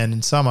cream stand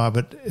in summer,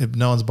 but if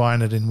no one's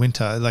buying it in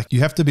winter,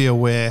 you have to be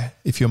aware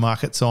if your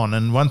market's on.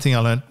 And one thing I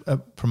learned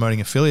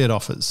promoting affiliate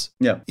offers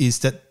is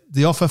that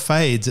the offer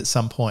fades at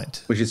some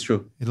point. Which is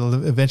true.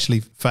 It'll eventually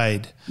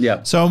fade.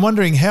 Yeah. So I'm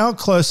wondering, how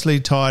closely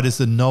tied is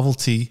the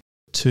novelty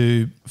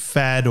to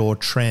fad or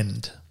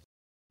trend?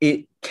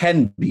 It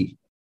can be.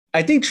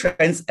 I think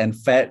trends and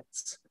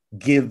fads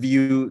give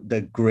you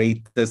the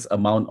greatest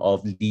amount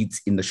of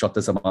leads in the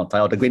shortest amount of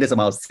time, or the greatest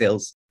amount of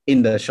sales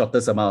in the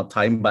shortest amount of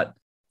time. But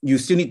you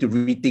still need to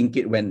rethink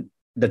it when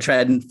the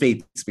trend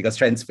fades, because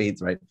trends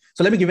fades, right?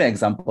 So let me give you an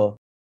example.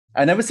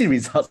 I've never seen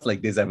results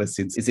like this ever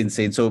since. It's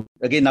insane. So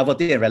again,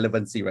 novelty and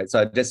relevancy, right?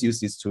 So I just use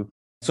these two.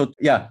 So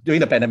yeah, during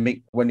the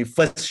pandemic, when we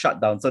first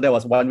shut down, so that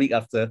was 1 week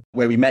after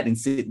where we met in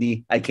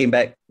Sydney, I came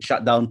back,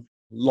 shut down.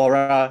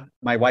 Laura,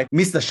 my wife,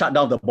 missed the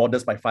shutdown of the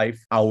borders by 5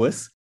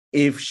 hours.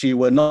 If she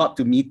were not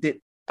to meet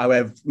it, I would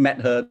have met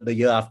her the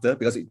year after,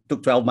 because it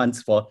took 12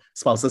 months for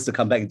spouses to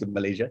come back into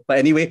Malaysia. But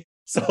anyway,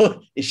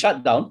 so it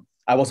shut down.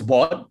 I was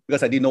bored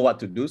because I didn't know what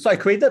to do. So I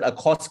created a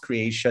course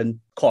creation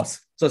course.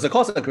 So it's a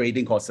course of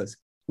creating courses,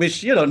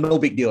 which, no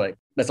big deal, right?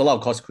 There's a lot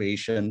of course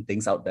creation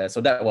things out there.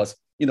 So that was,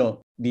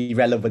 the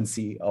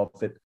relevancy of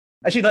it.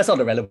 Actually, no, that's not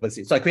the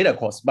relevancy. So I created a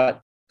course.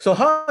 But so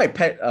how I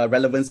paired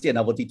relevancy and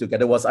novelty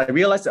together was I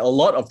realized that a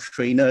lot of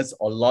trainers,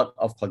 a lot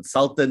of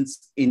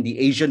consultants in the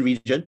Asian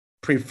region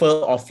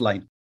prefer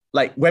offline.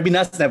 Like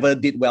webinars never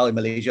did well in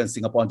Malaysia and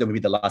Singapore until maybe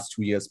the last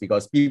 2 years,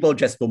 because people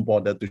just don't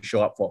bother to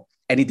show up for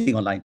anything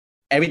online.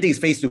 Everything is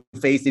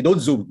face-to-face. They don't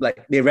Zoom.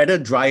 Like they rather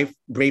brave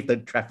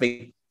the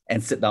traffic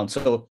and sit down.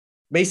 So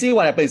basically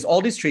what happens is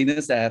all these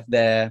trainers that have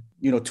their,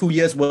 2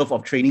 years worth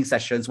of training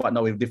sessions,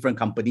 whatnot, with different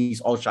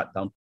companies, all shut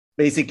down.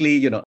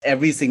 Basically,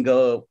 every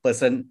single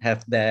person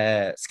have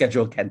their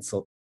schedule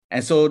cancelled.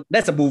 And so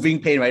that's a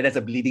moving pain, right? That's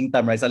a bleeding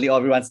thumb, right? Suddenly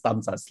everyone's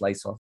thumbs are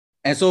sliced off.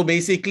 And so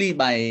basically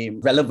my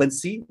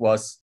relevancy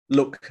was,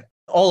 look,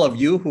 all of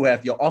you who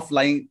have your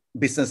offline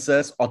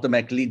businesses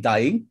automatically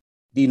dying,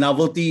 the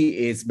novelty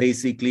is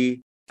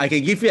basically, I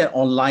can give you an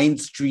online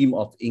stream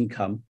of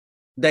income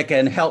that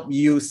can help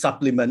you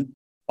supplement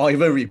or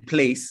even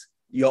replace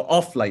your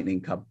offline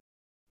income.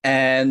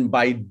 And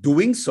by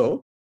doing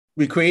so,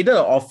 we created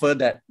an offer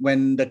that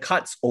when the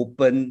cards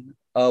open,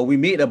 we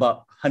made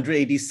about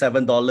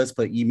 $187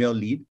 per email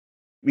lead.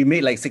 We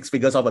made like 6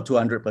 figures of a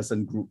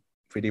 200-person group,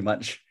 pretty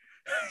much,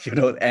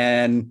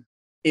 and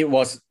it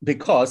was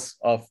because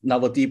of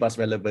novelty plus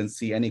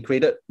relevancy, and it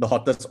created the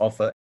hottest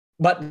offer.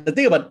 But the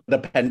thing about the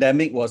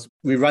pandemic was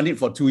we ran it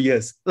for 2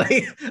 years.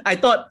 Like I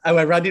thought I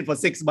would run it for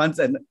 6 months,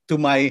 and to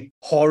my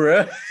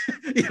horror,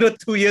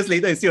 2 years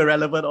later, it's still a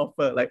relevant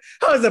offer. Like,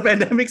 how is the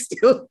pandemic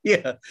still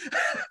here?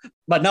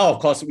 But now, of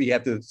course, we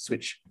have to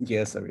switch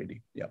gears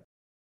already. Yeah.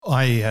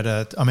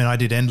 I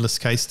did endless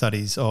case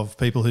studies of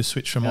people who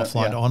switched from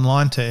offline to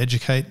online to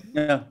educate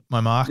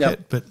my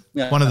market. But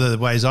one of the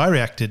ways I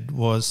reacted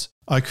was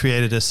I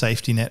created a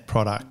safety net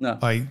product.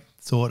 I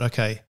thought,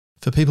 okay,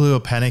 for people who are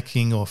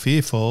panicking or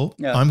fearful,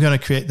 I'm going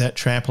to create that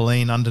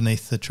trampoline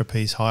underneath the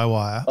trapeze high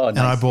wire. Oh, nice.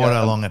 And I brought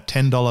along a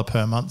 $10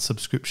 per month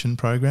subscription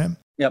program.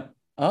 Yep.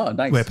 Oh,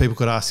 nice. Where people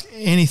could ask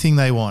anything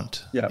they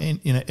want. Yeah. And,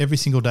 every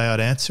single day I'd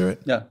answer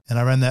it. Yeah. And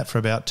I ran that for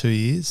about 2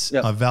 years.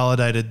 Yeah. I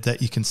validated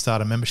that you can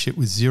start a membership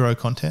with zero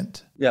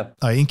content. Yeah.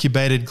 I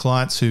incubated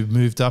clients who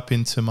moved up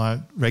into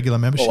my regular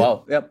membership. Oh,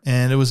 wow. Yep.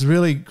 And it was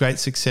really great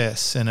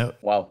success. And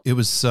it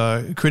was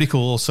critical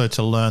also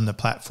to learn the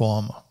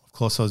platform. Of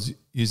course, I was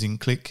using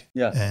Click.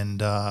 Yeah.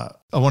 And I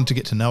wanted to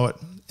get to know it.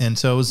 And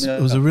so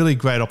it was a really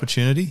great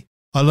opportunity.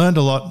 I learned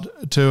a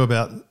lot too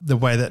about the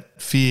way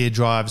that fear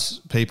drives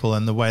people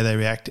and the way they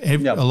react. A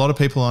lot of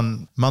people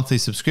on monthly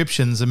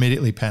subscriptions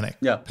immediately panic.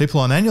 Yeah. People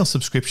on annual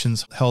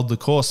subscriptions held the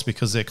course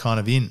because they're kind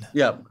of in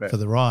for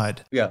the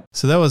ride. Yeah.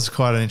 So that was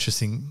quite an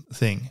interesting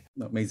thing.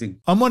 Amazing.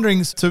 I'm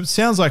wondering, so it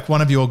sounds like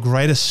one of your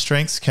greatest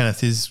strengths,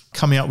 Kenneth, is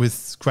coming up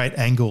with great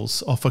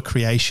angles, offer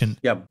creation.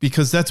 Yeah.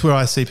 Because that's where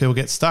I see people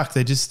get stuck.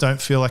 They just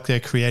don't feel like they're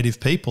creative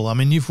people. I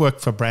mean, you've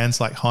worked for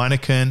brands like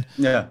Heineken,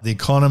 The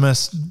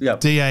Economist,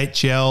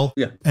 DHL,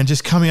 and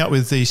just coming up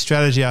with these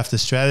strategy after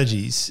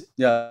strategies.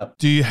 Yeah.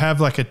 Do you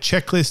have like a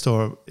checklist,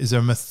 or is there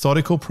a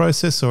methodical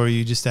process, or are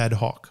you just ad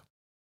hoc?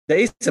 There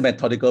is a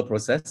methodical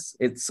process.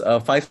 It's a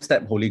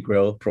 5-step Holy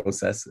Grail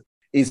process.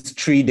 It's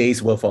 3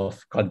 days worth of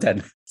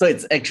content. So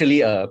it's actually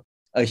a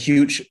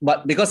huge,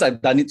 but because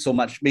I've done it so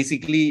much,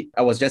 basically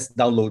I was just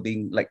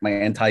downloading like my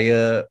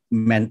entire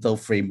mental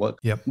framework.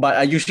 Yep. But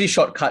I usually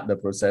shortcut the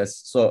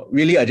process. So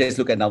really I just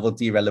look at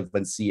novelty,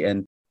 relevancy.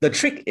 And the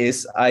trick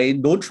is I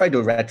don't try to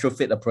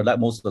retrofit a product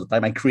most of the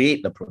time. I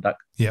create the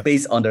product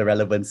based on the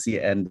relevancy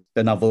and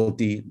the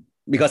novelty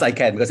because I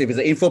can. Because if it's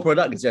an info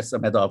product, it's just a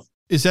matter of...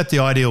 Is that the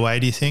ideal way,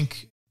 do you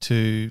think,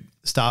 to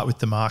start with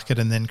the market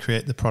and then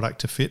create the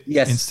product to fit?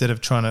 Yes. Instead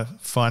of trying to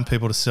find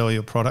people to sell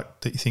your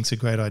product that you think is a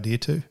great idea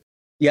to?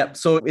 Yeah,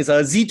 so it's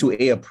a Z to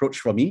A approach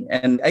for me.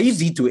 And I use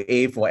Z to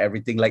A for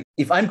everything. Like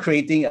if I'm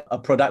creating a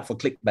product for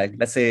ClickBank,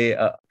 let's say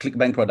a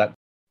ClickBank product,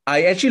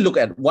 I actually look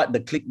at what the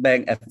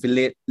ClickBank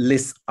affiliate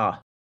lists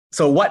are.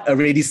 So what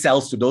already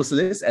sells to those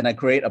lists, and I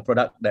create a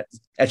product that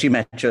actually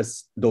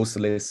matches those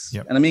lists.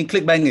 Yep. And I mean,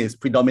 ClickBank is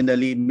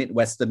predominantly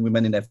Midwestern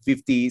women in their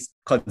 50s,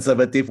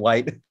 conservative,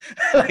 white.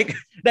 Like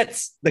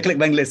that's the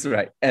ClickBank list,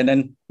 right? And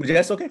then we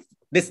just,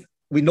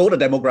 we know the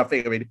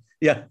demographic already.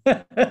 Yeah.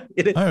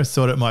 It is. I always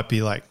thought it might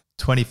be like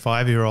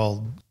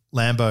 25-year-old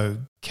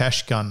Lambo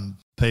cash gun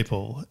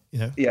people,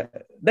 Yeah,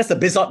 that's the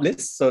BizOp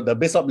list. So the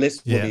BizOp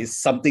list will be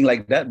something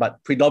like that,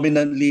 but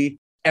predominantly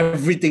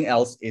everything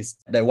else is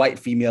the white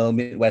female,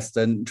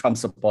 Midwestern, Trump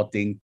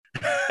supporting.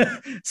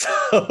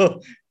 So,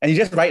 and you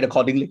just write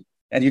accordingly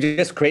and you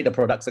just create the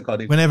products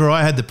accordingly. Whenever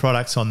I had the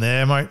products on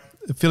there, my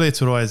affiliates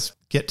would always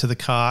get to the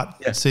cart,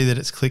 see that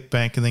it's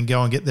ClickBank, and then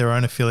go and get their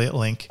own affiliate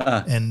link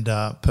and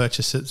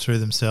purchase it through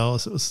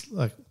themselves.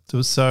 It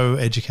was so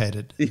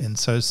educated and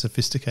so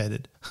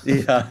sophisticated.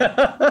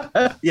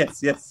 Yeah.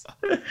 Yes.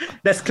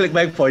 That's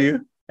ClickBank for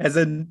you.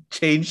 Hasn't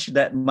changed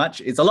that much.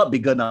 It's a lot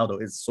bigger now, though.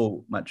 It's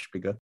so much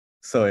bigger.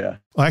 So, yeah.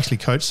 I actually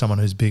coach someone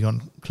who's big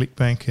on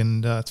ClickBank,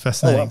 and it's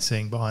fascinating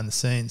seeing behind the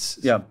scenes.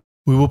 Yeah.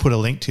 We will put a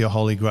link to your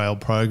Holy Grail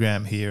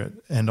program here,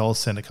 and I'll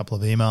send a couple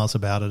of emails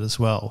about it as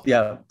well.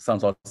 Yeah,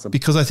 sounds awesome.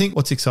 Because I think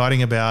what's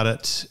exciting about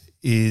it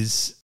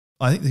is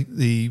I think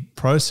the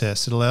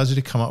process, it allows you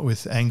to come up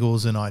with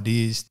angles and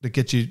ideas that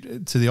get you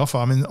to the offer.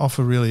 I mean, the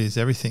offer really is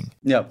everything.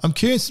 Yeah. I'm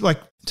curious, like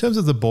in terms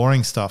of the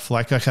boring stuff,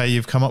 like, okay,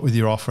 you've come up with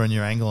your offer and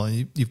your angle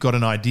and you've got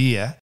an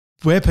idea.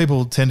 Where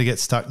people tend to get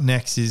stuck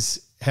next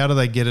is how do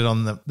they get it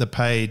on the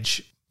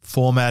page,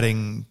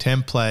 formatting,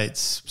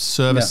 templates,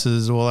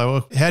 services,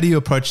 or how do you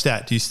approach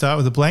that? Do you start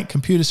with a blank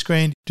computer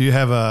screen? Do you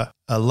have a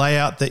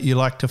layout that you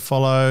like to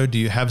follow? Do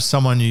you have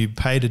someone you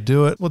pay to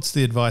do it? What's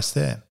the advice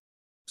there?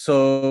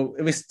 So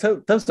in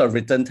terms of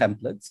written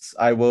templates,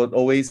 I will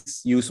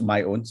always use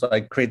my own. So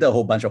I created a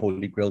whole bunch of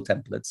Holy Grail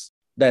templates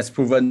that's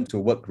proven to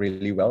work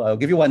really well. I'll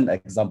give you one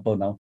example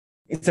now.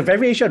 It's a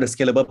variation of the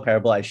scalable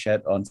parable I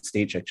shared on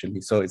stage,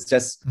 actually. So it's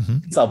just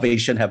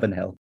salvation, heaven,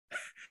 hell.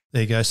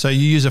 There you go. So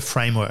you use a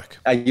framework.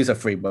 I use a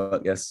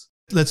framework, yes.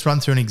 Let's run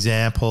through an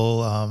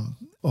example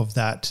of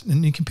that.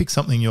 And you can pick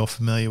something you're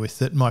familiar with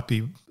that might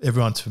be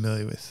everyone's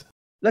familiar with.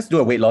 Let's do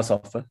a weight loss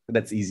offer.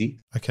 That's easy.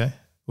 Okay.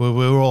 Well,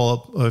 we're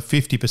all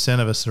 50%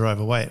 of us are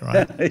overweight,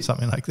 right?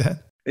 Something like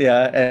that.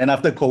 Yeah. And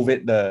after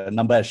COVID, the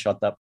number has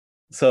shot up.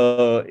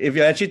 So if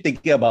you're actually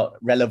thinking about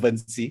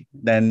relevancy,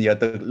 then you're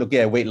looking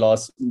at weight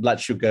loss, blood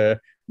sugar,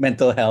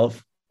 mental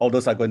health. All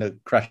those are going to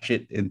crush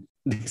it in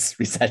this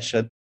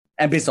recession.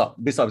 And BizOp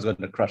is going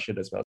to crush it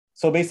as well.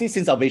 So basically,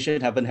 sin, salvation,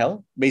 heaven,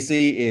 hell,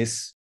 basically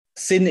is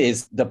sin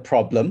is the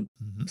problem.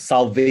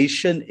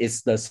 Salvation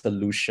is the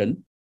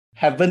solution.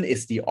 Heaven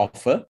is the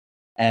offer.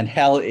 And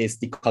hell is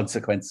the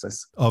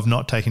consequences. Of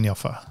not taking the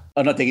offer.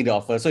 Of not taking the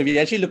offer. So if you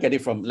actually look at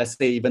it from, let's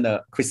say, even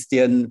a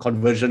Christian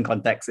conversion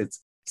context,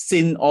 it's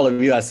sin, all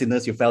of you are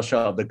sinners, you fell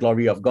short of the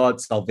glory of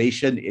God.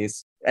 Salvation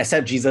is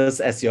accept Jesus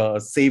as your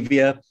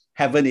savior.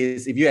 Heaven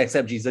is, if you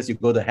accept Jesus, you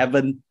go to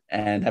heaven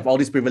and have all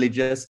these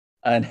privileges.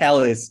 And hell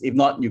is, if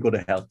not, you go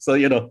to hell.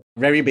 So,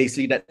 very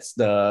basically, that's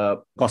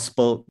the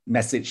gospel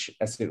message,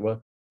 as it were.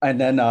 And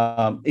then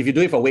if you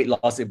do it for weight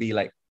loss, it'd be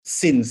like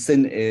sin.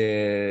 Sin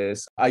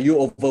is, are you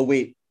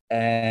overweight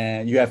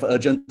and you have an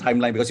urgent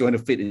timeline because you want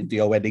to fit into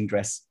your wedding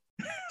dress?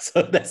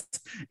 So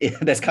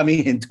that's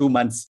coming in 2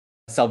 months.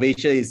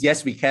 Salvation is,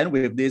 yes, we can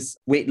with this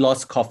weight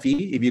loss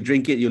coffee. If you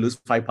drink it, you lose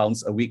 5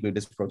 pounds a week with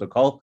this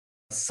protocol.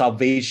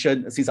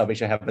 Salvation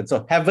happens.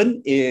 So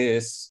heaven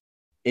is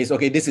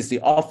okay, this is the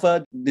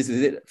offer. This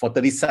is it for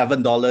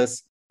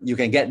 $37. You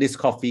can get this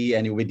coffee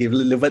and it will be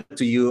delivered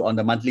to you on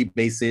a monthly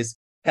basis.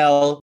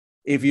 Hell,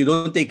 if you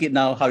don't take it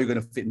now, how are you going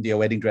to fit into your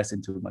wedding dress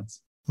in 2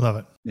 months? Love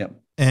it. Yeah.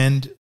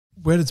 And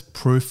where does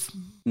proof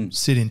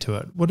sit into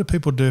it? What do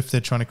people do if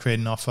they're trying to create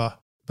an offer,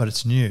 but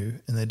it's new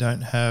and they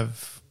don't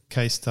have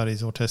case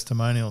studies or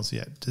testimonials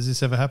yet? Does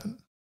this ever happen?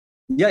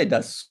 Yeah, it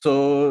does.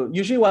 So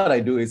usually what I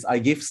do is I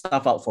give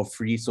stuff out for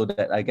free so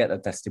that I get a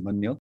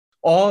testimonial.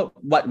 Or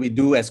what we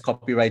do as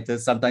copywriters,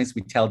 sometimes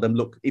we tell them,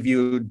 look, if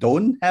you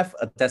don't have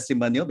a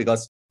testimonial,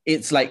 because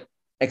it's like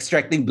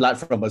extracting blood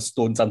from a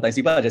stone. Sometimes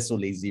people are just so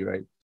lazy,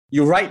 right?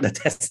 You write the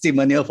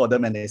testimonial for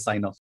them and they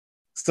sign off.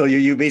 So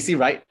you basically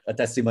write a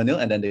testimonial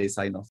and then they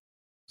sign off.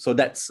 So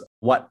that's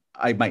what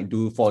I might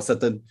do for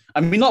certain,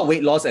 not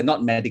weight loss and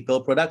not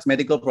medical products.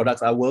 Medical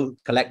products, I will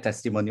collect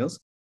testimonials.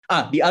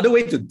 The other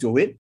way to do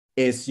it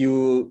is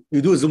you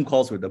do Zoom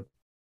calls with them,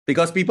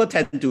 because people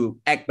tend to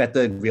act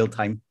better in real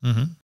time.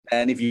 Mm-hmm.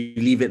 And if you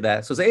leave it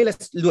there, so say, hey,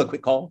 let's do a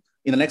quick call.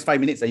 In the next 5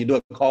 minutes, you do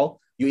a call,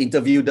 you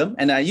interview them.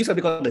 And I use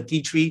something called the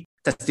T3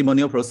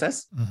 testimonial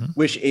process,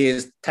 which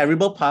is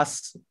terrible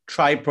past,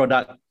 try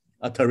product,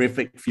 a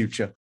terrific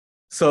future.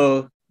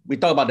 So we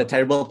talk about the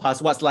terrible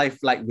past. What's life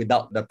like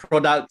without the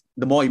product?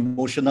 The more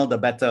emotional, the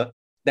better.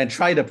 Then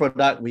try the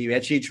product. We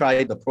actually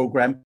try the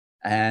program.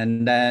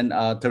 And then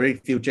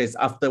terrific future is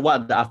after,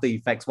 what are the after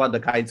effects? What are the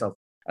kinds of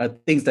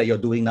things that you're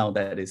doing now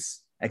that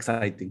is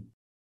exciting?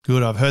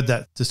 Good. I've heard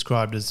that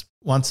described as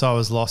once I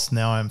was lost,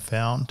 now I'm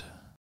found.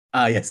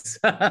 Yes.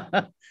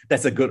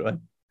 That's a good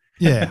one.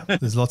 Yeah.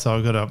 There's lots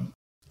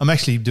I'm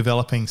actually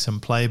developing some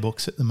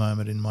playbooks at the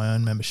moment in my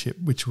own membership,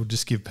 which will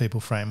just give people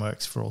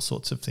frameworks for all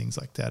sorts of things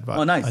like that.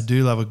 But nice. I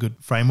do love a good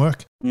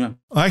framework. Yeah.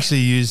 I actually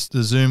use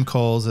the Zoom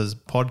calls as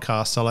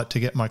podcasts. I like to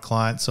get my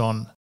clients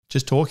on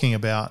just talking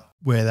about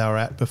where they were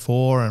at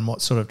before and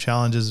what sort of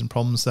challenges and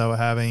problems they were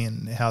having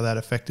and how that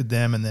affected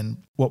them, and then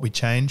what we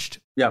changed.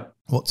 Yeah.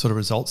 What sort of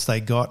results they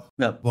got.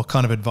 Yeah. What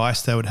kind of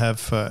advice they would have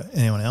for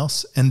anyone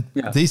else. And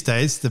these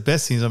days, the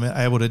best thing is I'm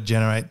able to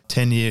generate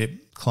 10-year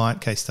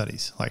client case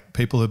studies, like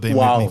people who've been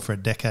with me for a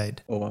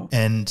decade. Oh, wow.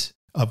 And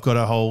I've got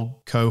a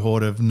whole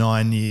cohort of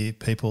 9-year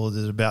people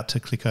that are about to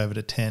click over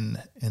to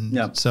 10.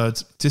 And so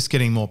it's just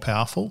getting more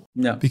powerful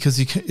because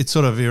it's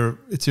sort of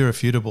it's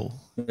irrefutable.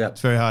 Yeah.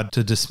 It's very hard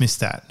to dismiss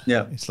that.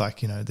 Yeah. It's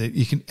like,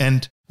 you can,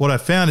 and what I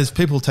found is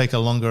people take a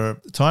longer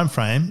time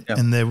frame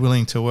and they're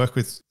willing to work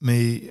with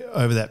me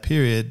over that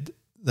period.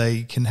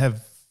 They can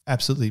have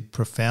absolutely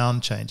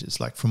profound changes.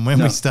 Like from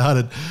when we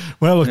started,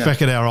 when I look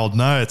back at our old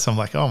notes, I'm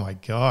like, oh my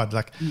God,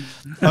 like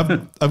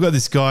I've got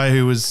this guy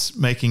who was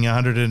making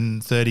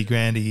 130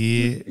 grand a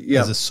year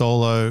as a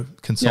solo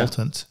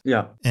consultant.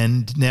 Yeah.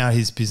 And now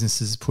his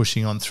business is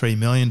pushing on $3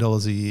 million a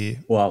year.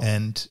 Wow.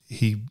 And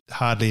he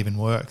hardly even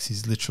works.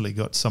 He's literally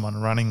got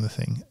someone running the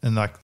thing. And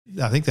like,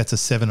 I think that's a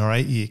 7 or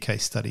 8 year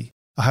case study.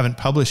 I haven't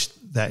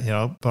published that,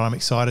 but I'm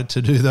excited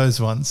to do those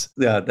ones.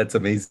 Yeah, that's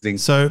amazing.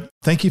 So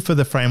thank you for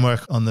the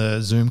framework on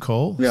the Zoom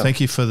call. Yeah. Thank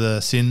you for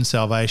the sin,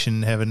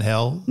 salvation, heaven,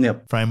 hell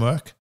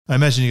framework. I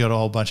imagine you got a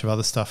whole bunch of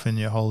other stuff in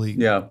your Holy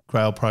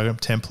Grail program,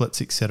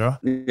 templates, etc.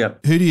 Yeah.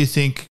 Who do you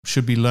think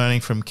should be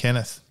learning from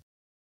Kenneth?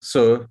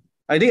 So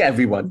I think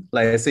everyone,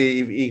 like I say,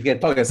 if you can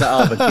talk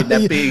yourself about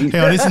kidnapping.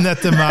 Hang on, isn't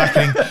that the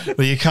marketing?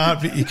 Well,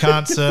 you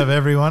can't serve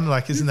everyone.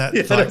 Like, isn't that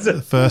like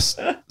the first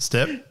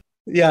step?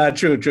 Yeah,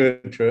 true.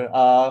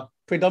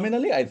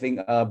 Predominantly, I think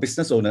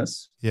business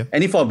owners,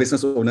 any form of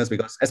business owners,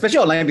 because especially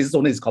online business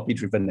owners is copy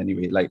driven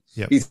anyway. Like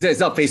it's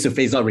not face to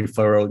face, not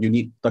referral. You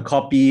need the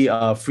copy.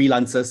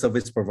 Freelancers,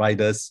 service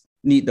providers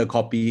need the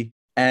copy,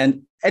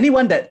 and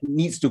anyone that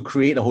needs to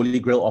create a Holy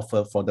Grail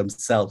offer for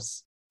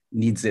themselves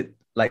needs it.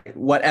 Like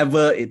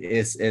whatever it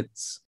is,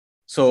 it's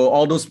so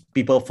all those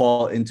people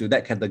fall into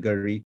that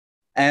category.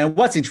 And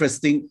what's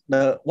interesting,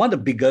 one of the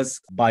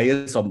biggest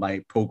buyers of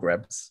my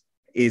programs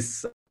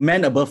is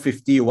men above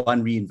 50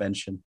 want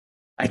reinvention.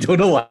 I don't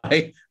know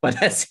why, but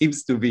that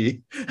seems to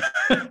be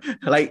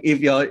like if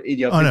you're in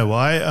your. I know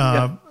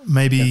why.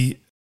 Maybe.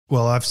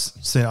 Well, I've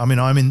seen.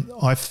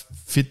 I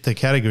fit the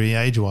category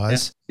age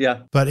wise. Yeah.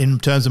 But in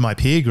terms of my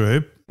peer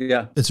group,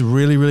 it's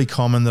really, really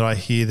common that I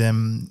hear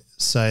them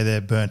say they're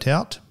burnt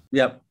out.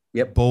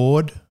 Yep.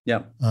 Bored.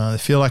 Yep. They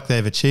feel like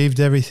they've achieved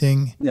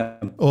everything. Yeah.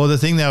 Or the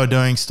thing they were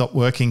doing stopped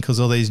working because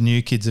all these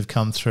new kids have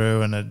come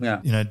through and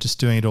are, just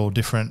doing it all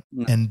different,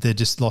 and they're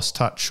just lost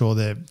touch or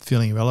they're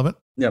feeling irrelevant.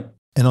 Yep.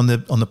 And on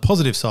the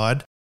positive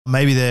side,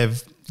 maybe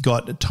they've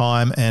got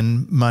time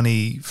and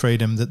money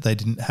freedom that they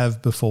didn't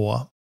have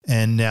before,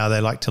 and now they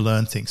like to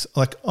learn things.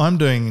 Like I'm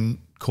doing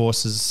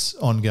courses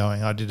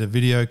ongoing. I did a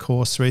video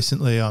course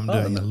recently. I'm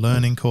doing a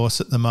learning course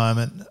at the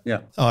moment. Yeah.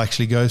 I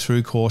actually go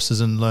through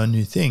courses and learn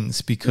new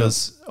things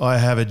because I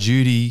have a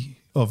duty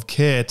of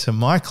care to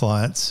my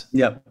clients.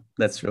 Yeah.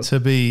 That's true. To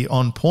be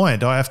on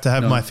point, I have to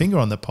have my finger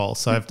on the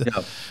pulse. I have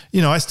to,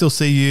 I still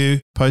see you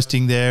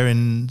posting there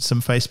in some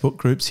Facebook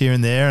groups here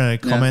and there,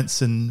 and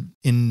comments, and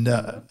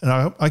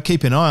I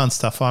keep an eye on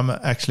stuff. I'm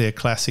actually a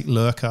classic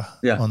lurker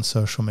on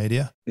social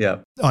media. Yeah,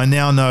 I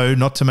now know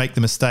not to make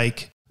the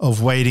mistake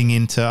of wading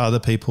into other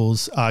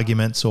people's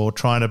arguments or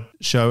trying to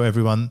show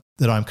everyone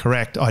that I'm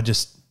correct. I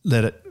just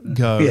let it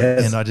go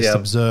and I just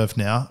observe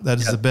now. That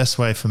is the best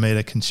way for me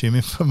to consume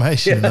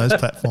information in those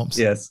platforms.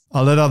 Yes.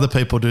 I'll let other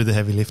people do the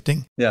heavy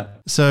lifting. Yeah.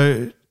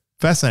 So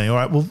fascinating. All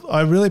right. Well,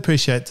 I really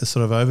appreciate the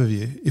sort of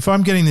overview. If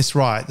I'm getting this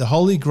right, the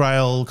Holy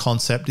Grail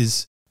concept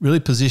is really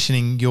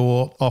positioning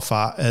your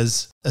offer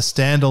as a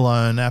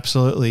standalone,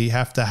 absolutely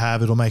have to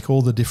have, it'll make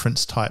all the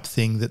difference type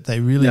thing that they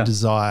really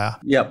desire.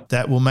 Yep.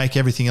 That will make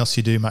everything else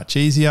you do much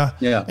easier.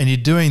 Yeah. And you're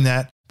doing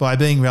that by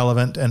being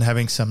relevant and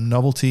having some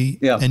novelty.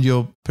 Yeah. And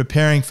you're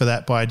preparing for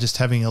that by just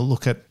having a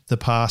look at the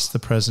past, the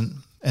present,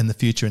 and the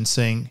future and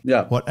seeing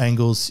what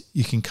angles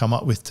you can come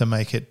up with to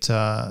make it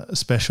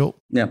special.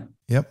 Yeah.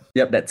 Yep.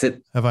 Yep, that's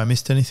it. Have I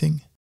missed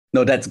anything?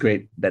 No, that's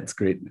great. That's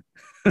great.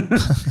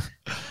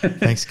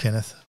 Thanks,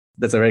 Kenneth.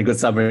 That's a very good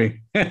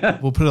summary.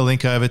 We'll put a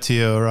link over to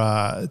your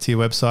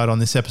website on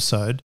this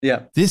episode.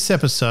 Yeah. This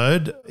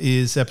episode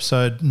is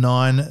episode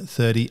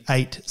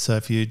 938. So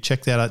if you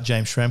check that out,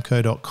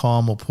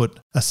 jamesschramko.com, we'll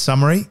put a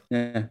summary.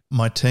 Yeah.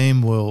 My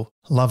team will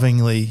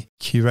lovingly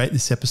curate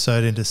this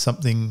episode into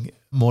something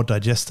more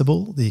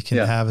digestible that you can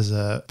have as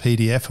a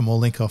PDF, and we'll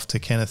link off to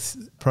Kenneth's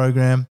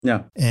program.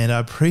 Yeah. And I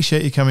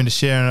appreciate you coming to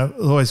share, and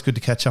it's always good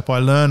to catch up. I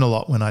learn a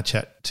lot when I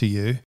chat to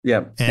you.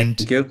 Yeah. And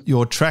thank you.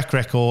 Your track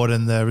record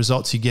and the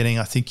results you're getting,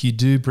 I think you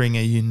do bring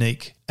a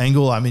unique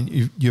angle. I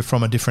mean, you're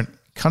from a different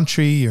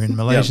country. You're in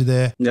Malaysia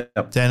there.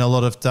 Yep. Then a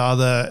lot of the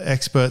other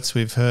experts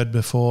we've heard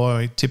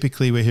before.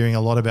 Typically, we're hearing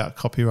a lot about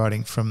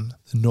copywriting from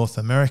the North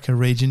America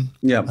region.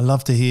 Yeah. I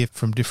love to hear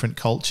from different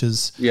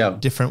cultures,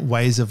 different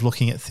ways of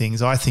looking at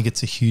things. I think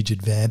it's a huge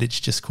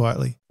advantage, just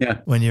quietly,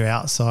 when you're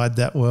outside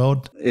that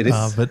world. It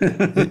is. But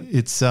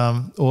it's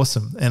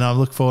awesome. And I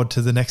look forward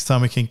to the next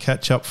time we can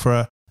catch up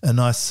for a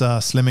nice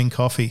slimming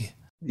coffee.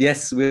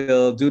 Yes,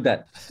 we'll do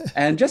that.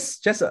 And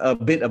just a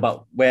bit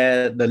about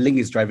where the link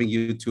is driving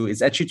you to.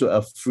 It's actually to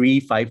a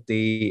free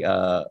 5-day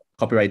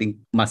copywriting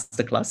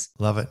masterclass.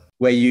 Love it.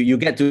 Where you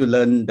get to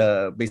learn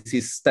the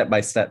basic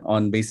step-by-step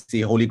on basically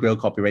Holy Grail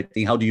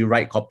copywriting. How do you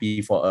write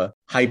copy for a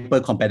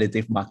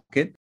hyper-competitive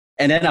market?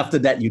 And then after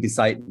that, you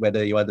decide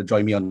whether you want to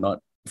join me or not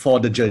for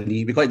the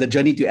journey. We call it the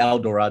journey to El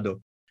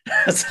Dorado.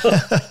 So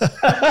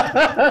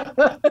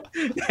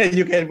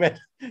you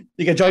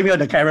can join me on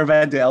the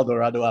caravan to El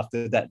Dorado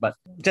after that, but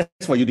just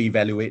for you to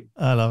evaluate.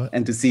 I love it.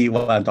 And to see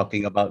what I'm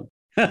talking about.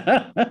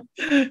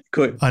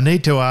 Cool. I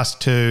need to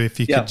ask too, if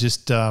you could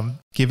just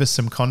give us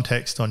some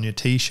context on your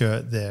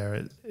t-shirt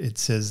there. It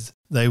says,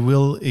 they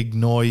will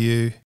ignore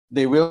you.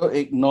 They will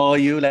ignore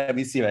you. Let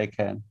me see if I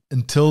can.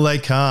 Until they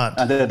can't.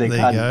 Until they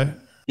can't. There you go.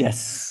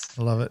 Yes.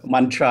 I love it.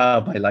 Mantra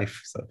of my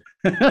life. So.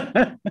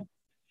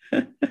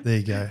 There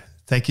you go.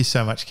 Thank you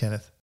so much,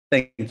 Kenneth.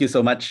 Thank you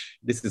so much.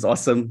 This is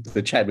awesome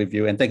to chat with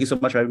you. And thank you so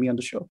much for having me on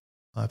the show.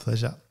 My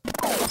pleasure.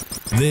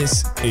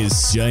 This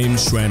is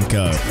James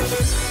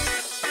Schramko.